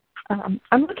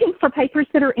 I'm looking for papers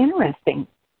that are interesting.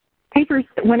 Papers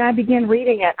that when I begin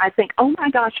reading it, I think, oh my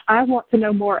gosh, I want to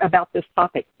know more about this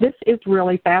topic. This is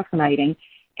really fascinating.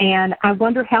 And I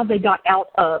wonder how they got out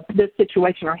of this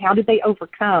situation, or how did they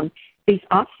overcome these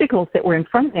obstacles that were in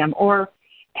front of them, or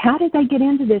how did they get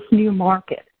into this new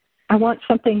market? I want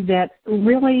something that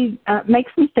really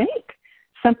makes me think,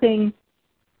 something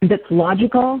that's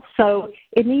logical. So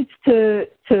it needs to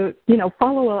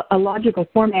follow a logical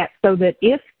format so that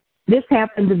if this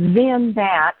happens, then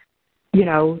that,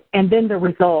 and then the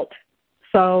result.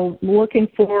 So looking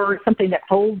for something that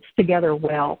holds together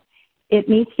well. It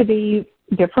needs to be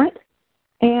different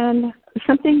and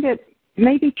something that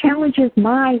maybe challenges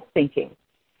my thinking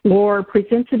or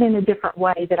presents it in a different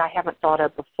way that I haven't thought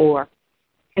of before.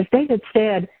 As David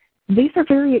said, these are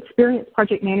very experienced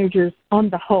project managers on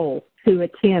the whole who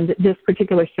attend this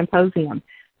particular symposium.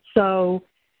 So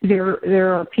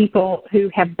there are people who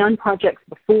have done projects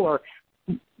before.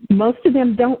 Most of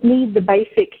them don't need the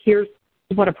basic, here's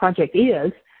what a project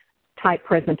is, type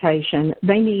presentation.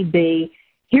 They need the,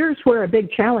 here's where a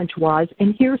big challenge was,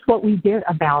 and here's what we did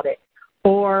about it.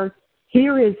 Or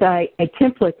here is a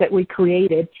template that we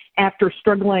created after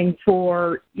struggling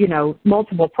for,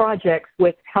 multiple projects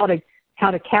with how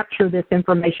to capture this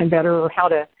information better or how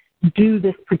to do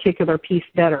this particular piece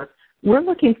better. We're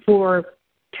looking for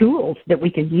tools that we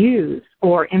can use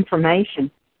or information.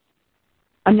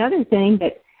 Another thing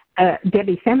that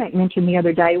Debbie Samak mentioned the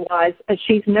other day was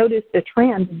she's noticed a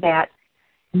trend that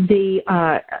the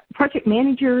project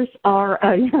managers are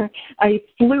it's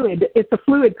a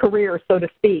fluid career, so to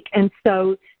speak. And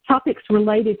so topics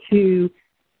related to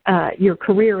your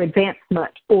career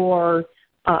advancement or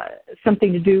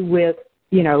something to do with,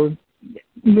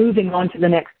 moving on to the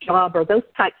next job or those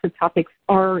types of topics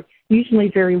are usually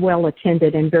very well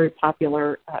attended and very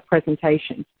popular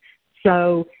presentations.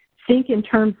 So think in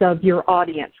terms of your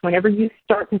audience. Whenever you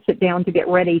start to sit down to get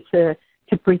ready to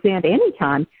present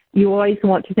anytime, you always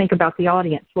want to think about the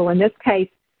audience. Well, in this case,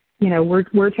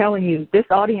 we're telling you this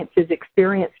audience is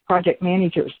experienced project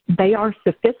managers. They are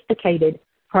sophisticated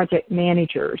project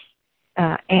managers.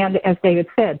 And as David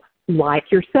said,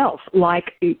 like yourself,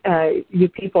 like you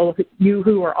people, you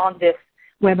who are on this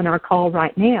webinar call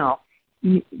right now,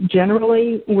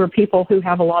 generally we're people who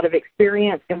have a lot of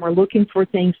experience and we're looking for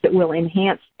things that will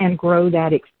enhance and grow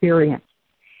that experience.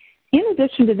 In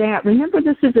addition to that, remember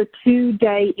this is a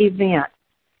 2-day event,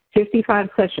 55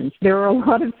 sessions. There are a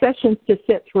lot of sessions to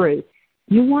sit through.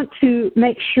 You want to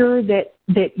make sure that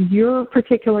your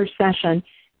particular session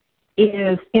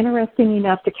is interesting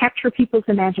enough to capture people's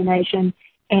imagination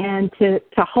and to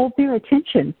hold their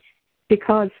attention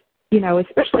because,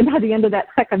 especially by the end of that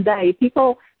second day,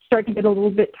 people start to get a little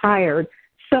bit tired.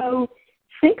 So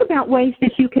think about ways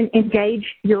that you can engage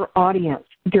your audience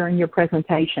during your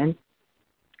presentation.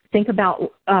 Think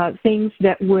about things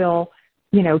that will,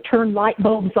 turn light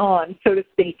bulbs on, so to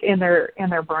speak, in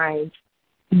their brains.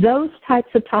 Those types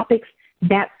of topics,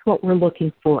 that's what we're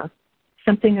looking for,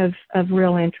 something of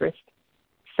real interest.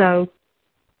 So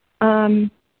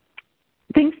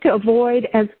things to avoid,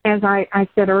 as I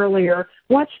said earlier,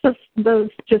 watch those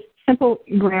just simple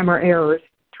grammar errors.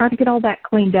 Try to get all that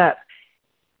cleaned up.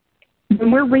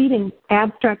 When we're reading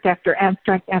abstract after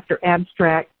abstract after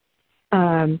abstract,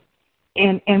 and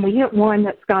we hit one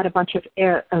that's got a bunch of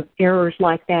errors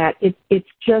like that, it's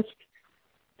just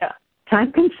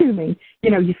time-consuming.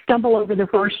 You stumble over the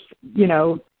first,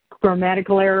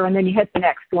 grammatical error, and then you hit the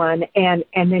next one, and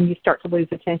then you start to lose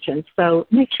attention. So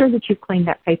make sure that you clean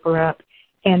that paper up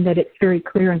and that it's very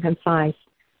clear and concise.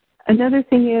 Another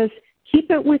thing is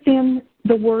keep it within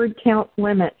the word count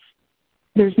limits.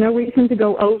 There's no reason to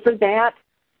go over that.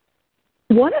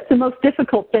 One of the most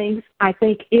difficult things, I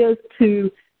think, is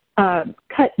to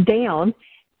cut down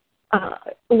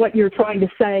what you're trying to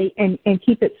say and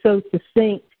keep it so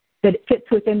succinct that it fits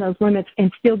within those limits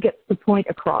and still gets the point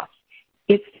across.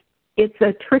 It's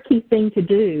a tricky thing to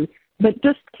do, but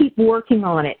just keep working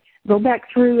on it. Go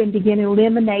back through and begin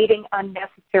eliminating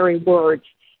unnecessary words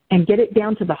and get it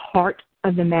down to the heart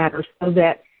of the matter so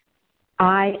that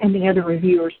I and the other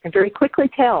reviewers can very quickly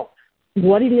tell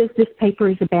what it is this paper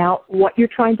is about, what you're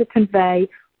trying to convey,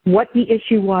 what the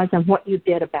issue was, and what you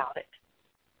did about it.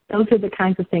 Those are the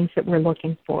kinds of things that we're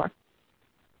looking for.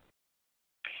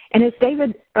 And as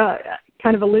David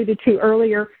kind of alluded to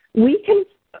earlier, we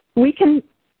can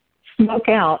smoke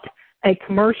out a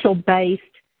commercial-based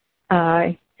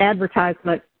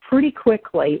advertisement pretty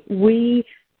quickly. We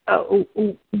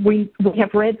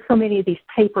have read so many of these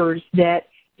papers that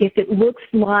if it looks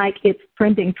like it's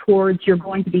trending towards you're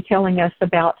going to be telling us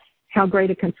about how great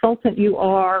a consultant you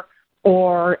are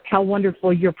or how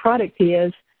wonderful your product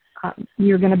is,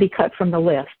 you're going to be cut from the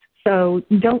list. So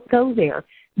don't go there.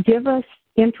 Give us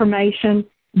information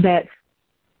that's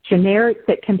generic,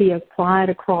 that can be applied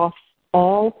across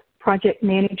all project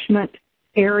management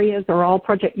areas or all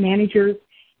project managers,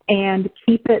 and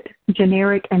keep it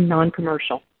generic and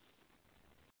non-commercial.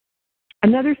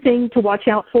 Another thing to watch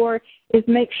out for is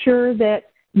make sure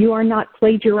that you are not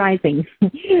plagiarizing.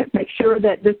 Make sure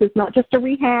that this is not just a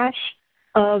rehash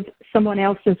of someone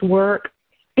else's work.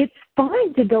 It's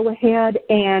fine to go ahead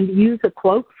and use a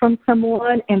quote from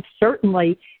someone, and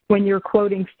certainly when you're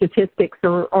quoting statistics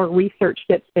or research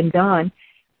that's been done,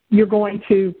 you're going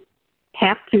to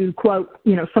have to quote,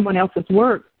 someone else's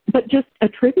work, but just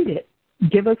attribute it.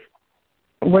 Give us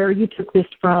where you took this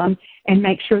from and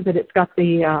make sure that it's got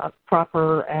the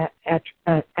proper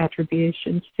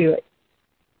attributions to it.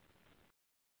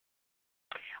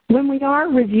 When we are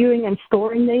reviewing and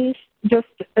scoring these, just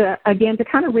again, to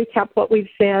kind of recap what we've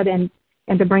said and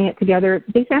to bring it together,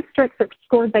 these abstracts are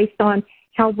scored based on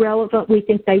how relevant we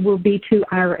think they will be to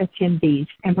our attendees.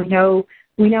 And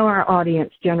we know our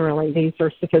audience generally. These are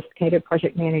sophisticated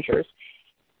project managers.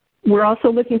 We're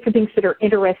also looking for things that are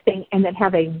interesting and that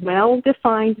have a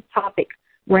well-defined topic.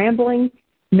 Rambling,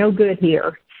 no good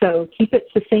here. So keep it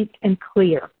succinct and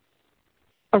clear.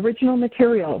 Original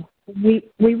material.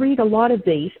 We read a lot of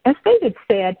these. As David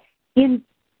said, in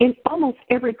almost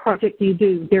every project you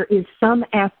do, there is some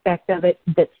aspect of it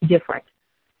that's different.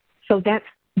 So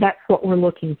that's what we're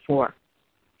looking for.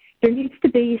 There needs to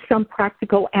be some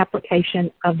practical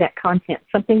application of that content,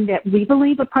 something that we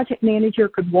believe a project manager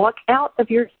could walk out of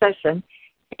your session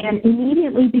and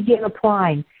immediately begin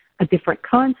applying a different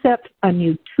concept, a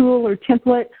new tool or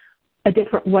template, a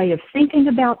different way of thinking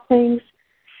about things,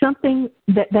 something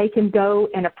that they can go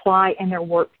and apply in their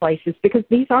workplaces, because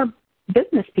these are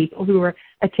business people who are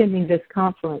attending this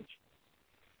conference.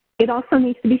 It also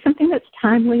needs to be something that's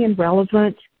timely and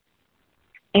relevant,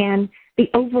 and the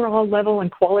overall level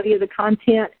and quality of the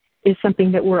content is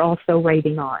something that we're also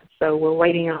rating on. So we're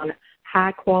rating on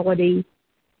high quality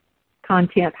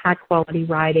content, high quality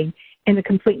writing, and the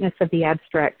completeness of the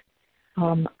abstract.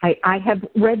 I have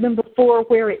read them before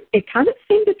where it kind of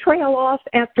seemed to trail off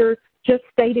after just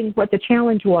stating what the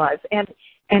challenge was.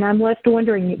 And I'm left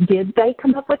wondering, did they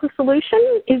come up with a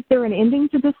solution? Is there an ending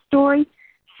to this story?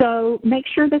 So make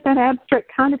sure that abstract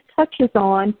kind of touches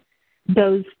on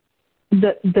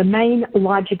the main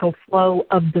logical flow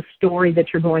of the story that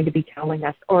you're going to be telling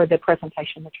us, or the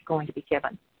presentation that you're going to be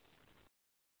given.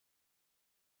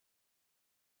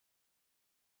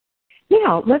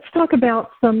 Now, let's talk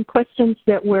about some questions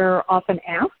that we're often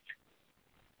asked.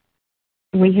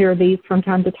 We hear these from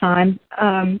time to time.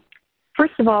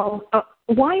 First of all,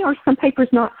 why are some papers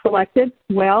not selected?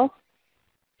 Well,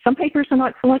 some papers are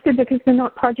not selected because they're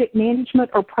not project management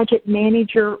or project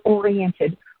manager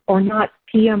oriented, or not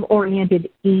PM oriented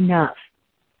enough.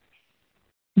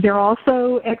 They're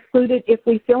also excluded if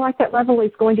we feel like that level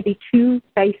is going to be too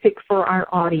basic for our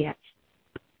audience.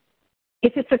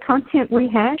 If it's a content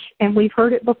rehash and we've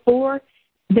heard it before,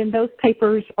 then those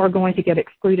papers are going to get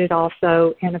excluded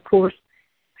also. And of course,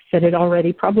 I said it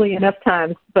already probably enough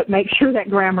times, but make sure that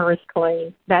grammar is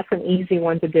clean. That's an easy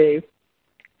one to do.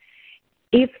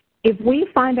 If we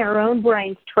find our own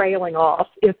brains trailing off,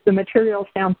 if the material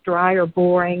sounds dry or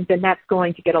boring, then that's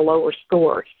going to get a lower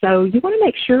score. So you want to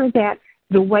make sure that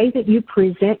the way that you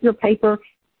present your paper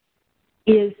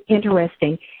is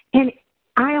interesting. And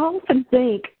I often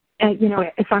think,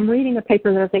 if I'm reading a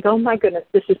paper that I think, oh my goodness,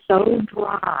 this is so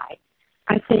dry,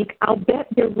 I think, I'll bet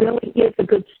there really is a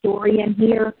good story in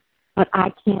here, but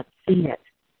I can't see it.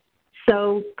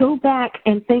 So go back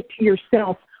and think to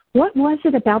yourself, what was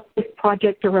it about this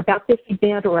project or about this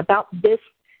event or about this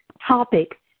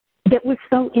topic that was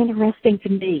so interesting to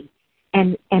me?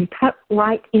 And cut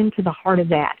right into the heart of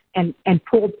that and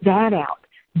pull that out.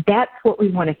 That's what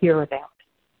we want to hear about.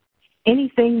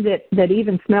 Anything that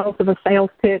even smells of a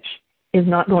sales pitch is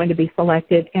not going to be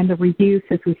selected. And the reviews,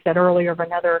 as we said earlier, of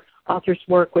another author's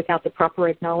work without the proper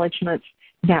acknowledgments,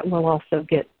 that will also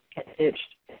get ditched.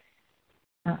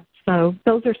 So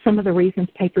those are some of the reasons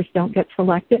papers don't get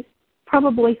selected,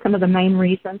 probably some of the main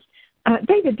reasons.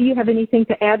 David, do you have anything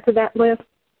to add to that list?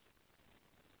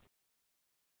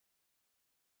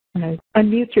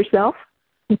 Unmute yourself.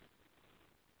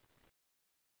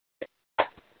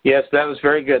 Yes, that was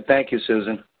very good. Thank you,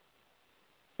 Susan.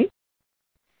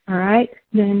 All right,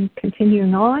 then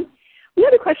continuing on.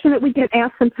 Another question that we get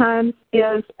asked sometimes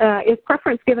is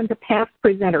preference given to past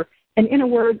presenter? And in a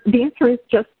word, the answer is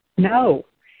just no,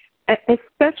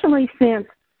 especially since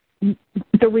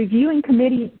the reviewing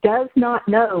committee does not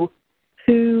know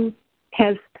who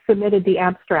has submitted the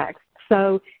abstracts.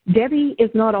 So Debbie is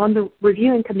not on the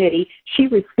reviewing committee. She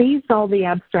receives all the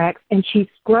abstracts and she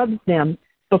scrubs them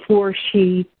before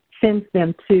she sends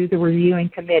them to the reviewing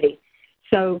committee.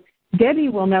 So Debbie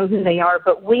will know who they are,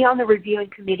 but we on the reviewing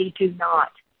committee do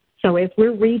not. So as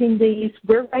we're reading these,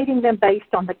 we're rating them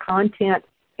based on the content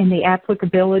and the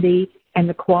applicability and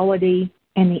the quality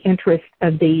and the interest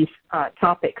of these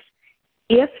topics.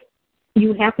 If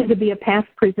you happen to be a past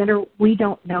presenter, we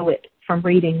don't know it from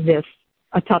reading this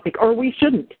topic, or we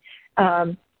shouldn't.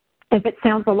 If it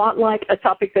sounds a lot like a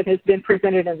topic that has been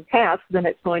presented in the past, then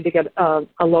it's going to get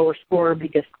a lower score or be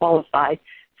disqualified.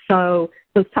 So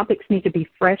those topics need to be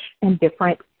fresh and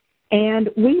different. And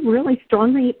we really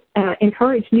strongly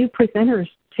encourage new presenters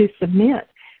to submit,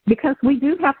 because we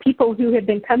do have people who have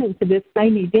been coming to this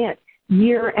same event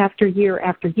year after year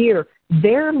after year,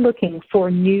 they're looking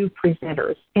for new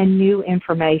presenters and new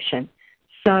information.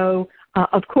 So,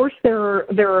 of course, there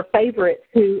are favorites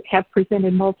who have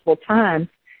presented multiple times,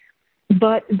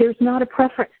 but there's not a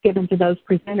preference given to those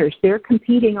presenters. They're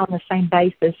competing on the same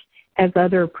basis as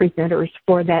other presenters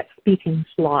for that speaking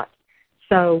slot.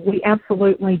 So we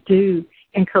absolutely do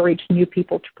encourage new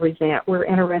people to present. We're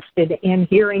interested in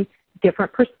hearing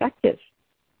different perspectives.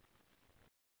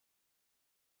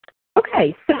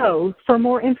 Okay, so for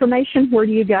more information, where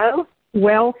do you go?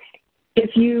 Well,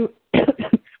 if you,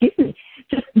 excuse me,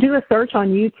 just do a search on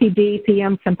UTD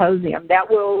PM Symposium. That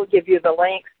will give you the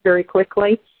links very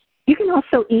quickly. You can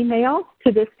also email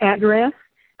to this address.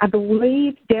 I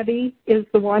believe Debbie is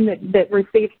the one that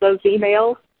receives those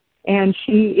emails, and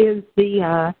she is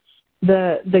the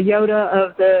Yoda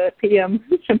of the PM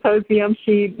Symposium.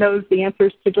 She knows the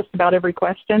answers to just about every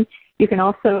question. You can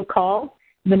also call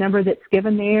the number that's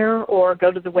given there or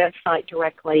go to the website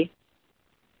directly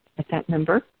at that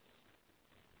number.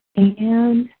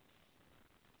 And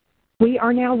we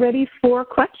are now ready for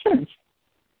questions.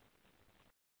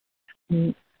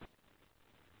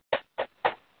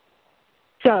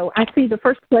 So I see the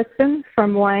first question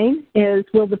from Wayne is,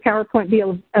 will the PowerPoint be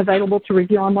available to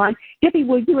review online? Debbie,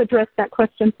 will you address that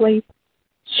question, please?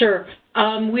 Sure.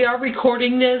 We are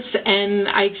recording this, and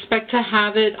I expect to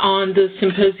have it on the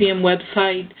symposium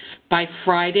website by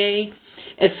Friday.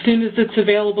 As soon as it's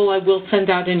available, I will send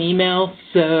out an email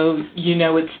so you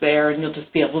know it's there, and you'll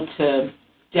just be able to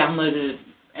download it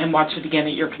and watch it again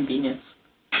at your convenience.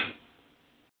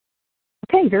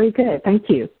 Okay, very good. Thank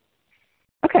you.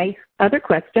 Okay, other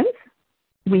questions?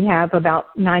 We have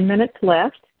about 9 minutes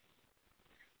left.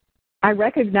 I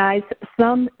recognize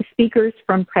some speakers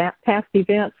from past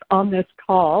events on this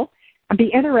call. I'd be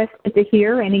interested to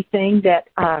hear anything that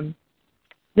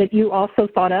that you also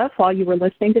thought of while you were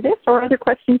listening to this, or other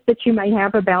questions that you may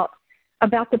have about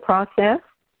the process.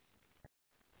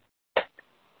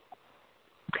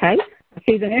 Okay, I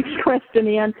see the next question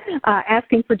in,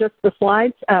 asking for just the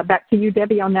slides. Back to you,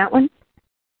 Debbie, on that one.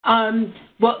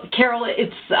 Well, Carol,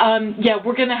 it's, yeah,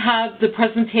 we're going to have the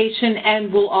presentation,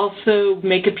 and we'll also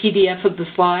make a PDF of the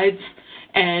slides,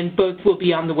 and both will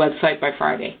be on the website by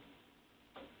Friday.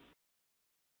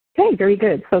 Okay, very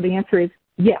good. So the answer is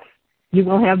yes, you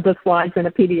will have the slides in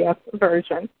a PDF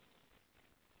version.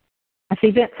 I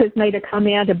see Vince has made a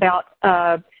comment about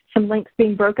some links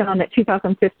being broken on that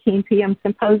 2015 PM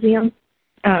Symposium.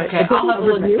 Okay, I'll have a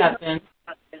look at that then.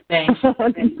 Thanks.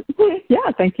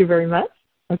 Yeah, thank you very much.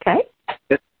 Okay.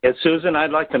 Yes, Susan,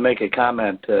 I'd like to make a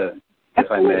comment, if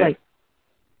I may.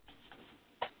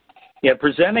 Yeah,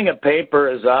 presenting a paper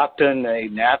is often a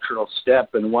natural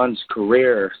step in one's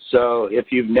career. So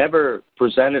if you've never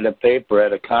presented a paper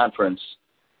at a conference,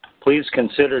 please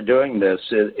consider doing this.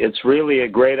 It's really a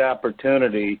great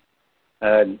opportunity,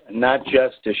 not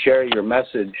just to share your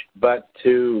message, but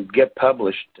to get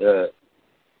published.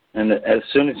 And as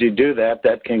soon as you do that,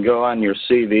 that can go on your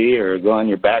CV or go on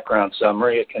your background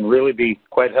summary. It can really be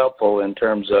quite helpful in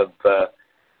terms of,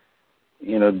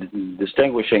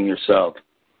 distinguishing yourself.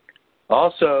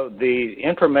 Also, the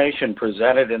information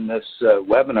presented in this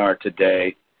webinar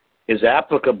today is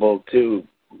applicable to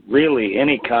really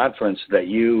any conference that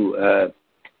you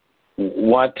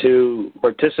want to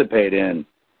participate in.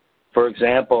 For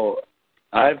example,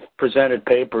 I've presented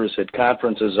papers at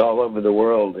conferences all over the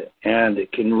world, and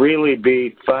it can really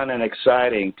be fun and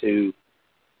exciting to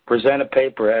present a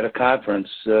paper at a conference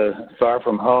far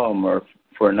from home or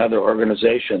for another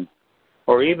organization,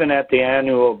 or even at the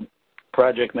annual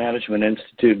Project Management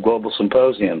Institute Global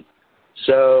Symposium.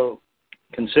 So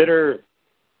consider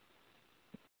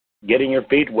getting your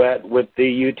feet wet with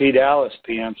the UT Dallas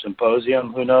PM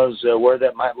Symposium. Who knows where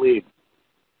that might lead.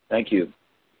 Thank you.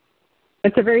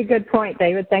 That's a very good point,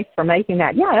 David. Thanks for making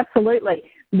that. Yeah, absolutely.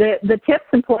 The tips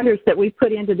and pointers that we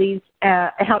put into these,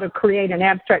 how to create an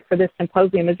abstract for this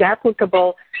symposium, is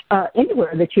applicable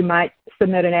anywhere that you might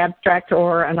submit an abstract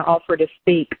or an offer to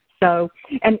speak. So,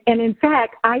 and in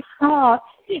fact, I saw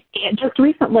just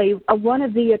recently one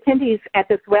of the attendees at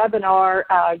this webinar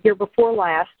year before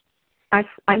last,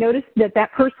 I noticed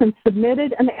that person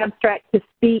submitted an abstract to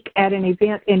speak at an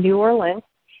event in New Orleans.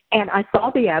 And I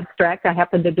saw the abstract. I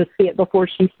happened to just see it before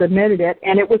she submitted it,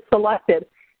 and it was selected.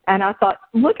 And I thought,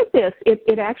 look at this.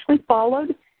 It actually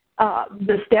followed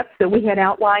the steps that we had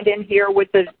outlined in here with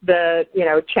the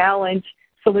challenge,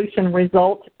 solution,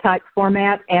 result type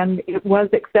format, and it was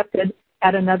accepted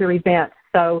at another event.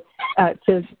 So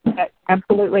to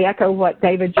absolutely echo what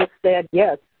David just said,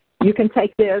 yes, you can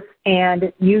take this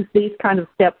and use these kind of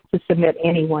steps to submit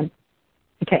anyone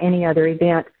to any other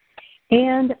event.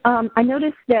 And I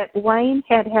noticed that Wayne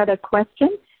had a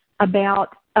question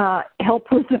about help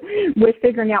with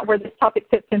figuring out where this topic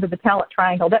fits into the talent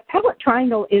triangle. That talent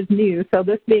triangle is new, so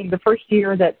this being the first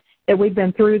year that we've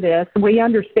been through this, we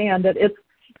understand that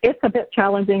it's a bit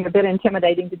challenging, a bit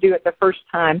intimidating to do it the first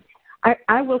time.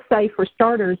 I will say, for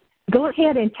starters, go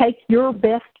ahead and take your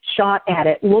best shot at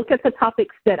it. Look at the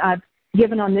topics that I've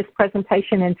given on this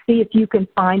presentation and see if you can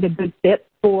find a good fit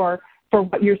for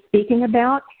what you're speaking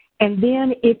about. And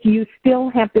then if you still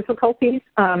have difficulties,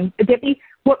 Debbie,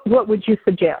 what would you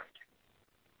suggest?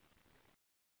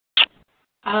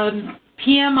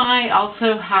 PMI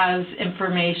also has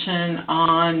information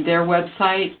on their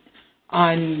website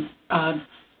on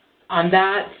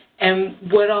that. And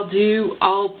what I'll do,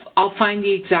 I'll find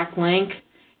the exact link,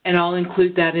 and I'll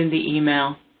include that in the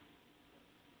email.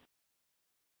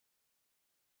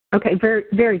 Okay, very,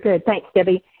 very good. Thanks,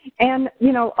 Debbie. And,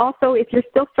 also, if you're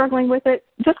still struggling with it,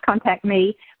 just contact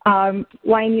me.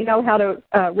 Wayne, you know how to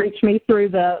reach me through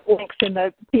the links in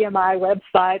the PMI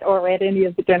website or at any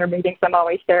of the dinner meetings. I'm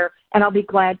always there, and I'll be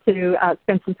glad to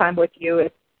spend some time with you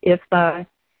if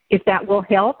that will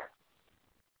help.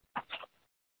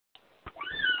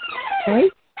 Okay.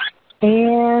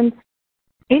 And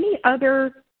any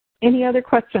other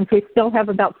questions? We still have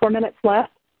about 4 minutes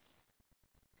left.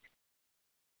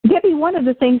 Debbie, one of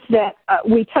the things that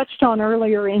we touched on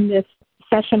earlier in this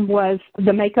session was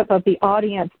the makeup of the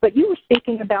audience, but you were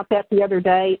speaking about that the other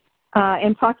day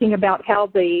and talking about how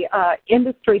the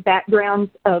industry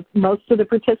backgrounds of most of the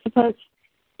participants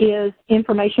is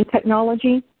information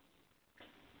technology.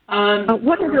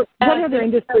 What other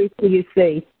industries do you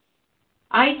see?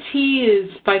 IT is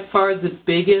by far the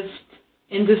biggest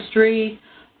industry.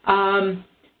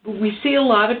 We see a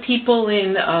lot of people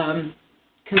in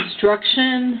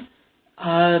construction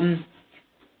and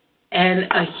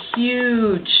a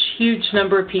huge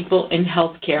number of people in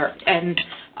healthcare. And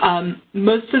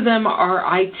most of them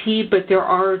are IT, but there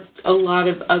are a lot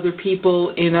of other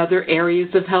people in other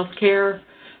areas of healthcare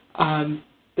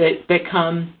that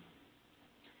come.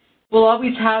 We'll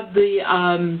always have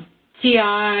the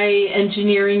TI,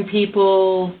 engineering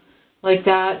people like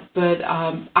that, but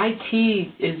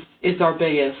IT is our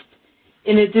biggest.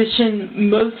 In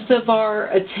addition, most of our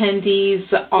attendees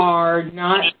are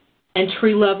not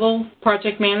entry-level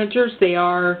project managers. They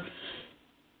are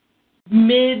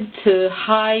mid to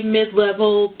high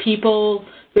mid-level people.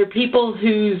 They're people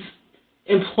whose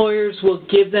employers will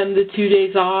give them the 2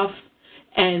 days off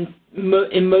and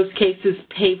in most cases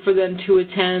pay for them to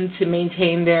attend to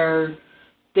maintain their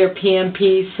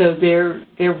PMP, so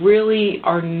there really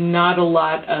are not a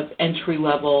lot of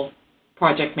entry-level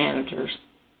project managers.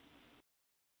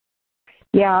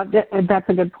 Yeah, that's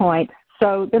a good point.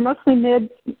 So they're mostly mid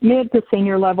to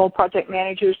senior level project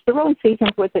managers. They're really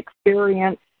seasoned with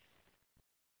experience.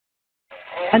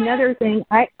 Another thing,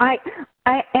 I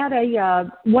at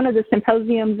one of the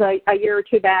symposiums a year or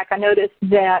two back, I noticed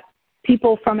that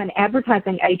people from an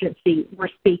advertising agency were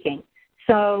speaking.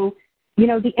 So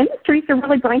the industries are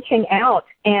really branching out,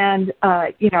 and,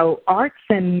 arts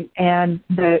and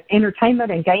the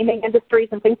entertainment and gaming industries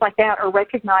and things like that are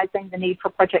recognizing the need for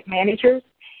project managers.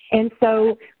 And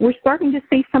so we're starting to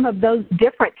see some of those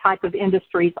different type of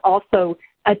industries also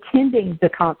attending the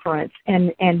conference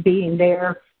and being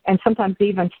there and sometimes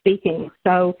even speaking.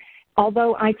 So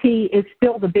although IT is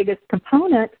still the biggest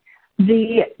component,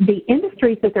 the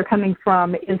industries that they're coming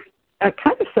from is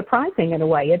kind of surprising in a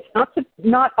way. It's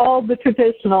not all the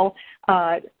traditional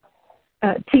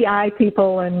TI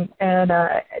people and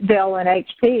Dell and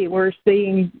HP. We're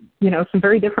seeing some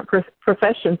very different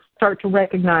professions start to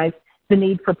recognize the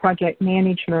need for project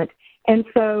management. And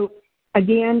so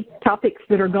again, topics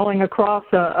that are going across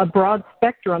a broad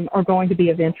spectrum are going to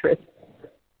be of interest.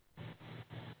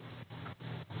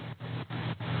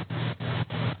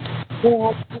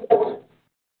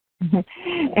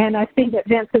 And I think that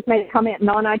Vince has made a comment,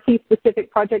 non-IT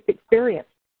specific project experience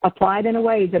applied in a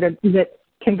way that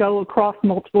can go across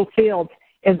multiple fields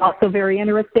is also very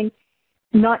interesting,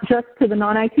 not just to the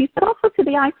non-IT, but also to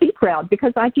the IT crowd,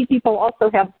 because IT people also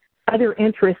have other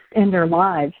interests in their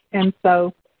lives. And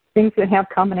so things that have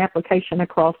common application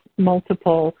across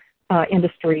multiple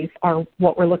industries are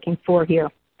what we're looking for here.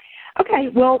 Okay,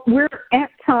 well, we're at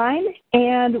time,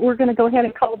 and we're going to go ahead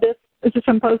and call this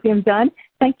symposium done.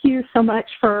 Thank you so much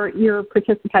for your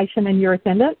participation and your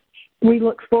attendance. We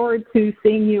look forward to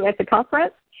seeing you at the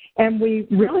conference, and we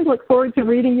really look forward to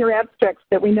reading your abstracts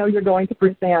that we know you're going to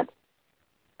present.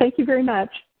 Thank you very much.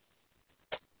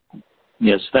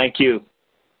 Yes, thank you.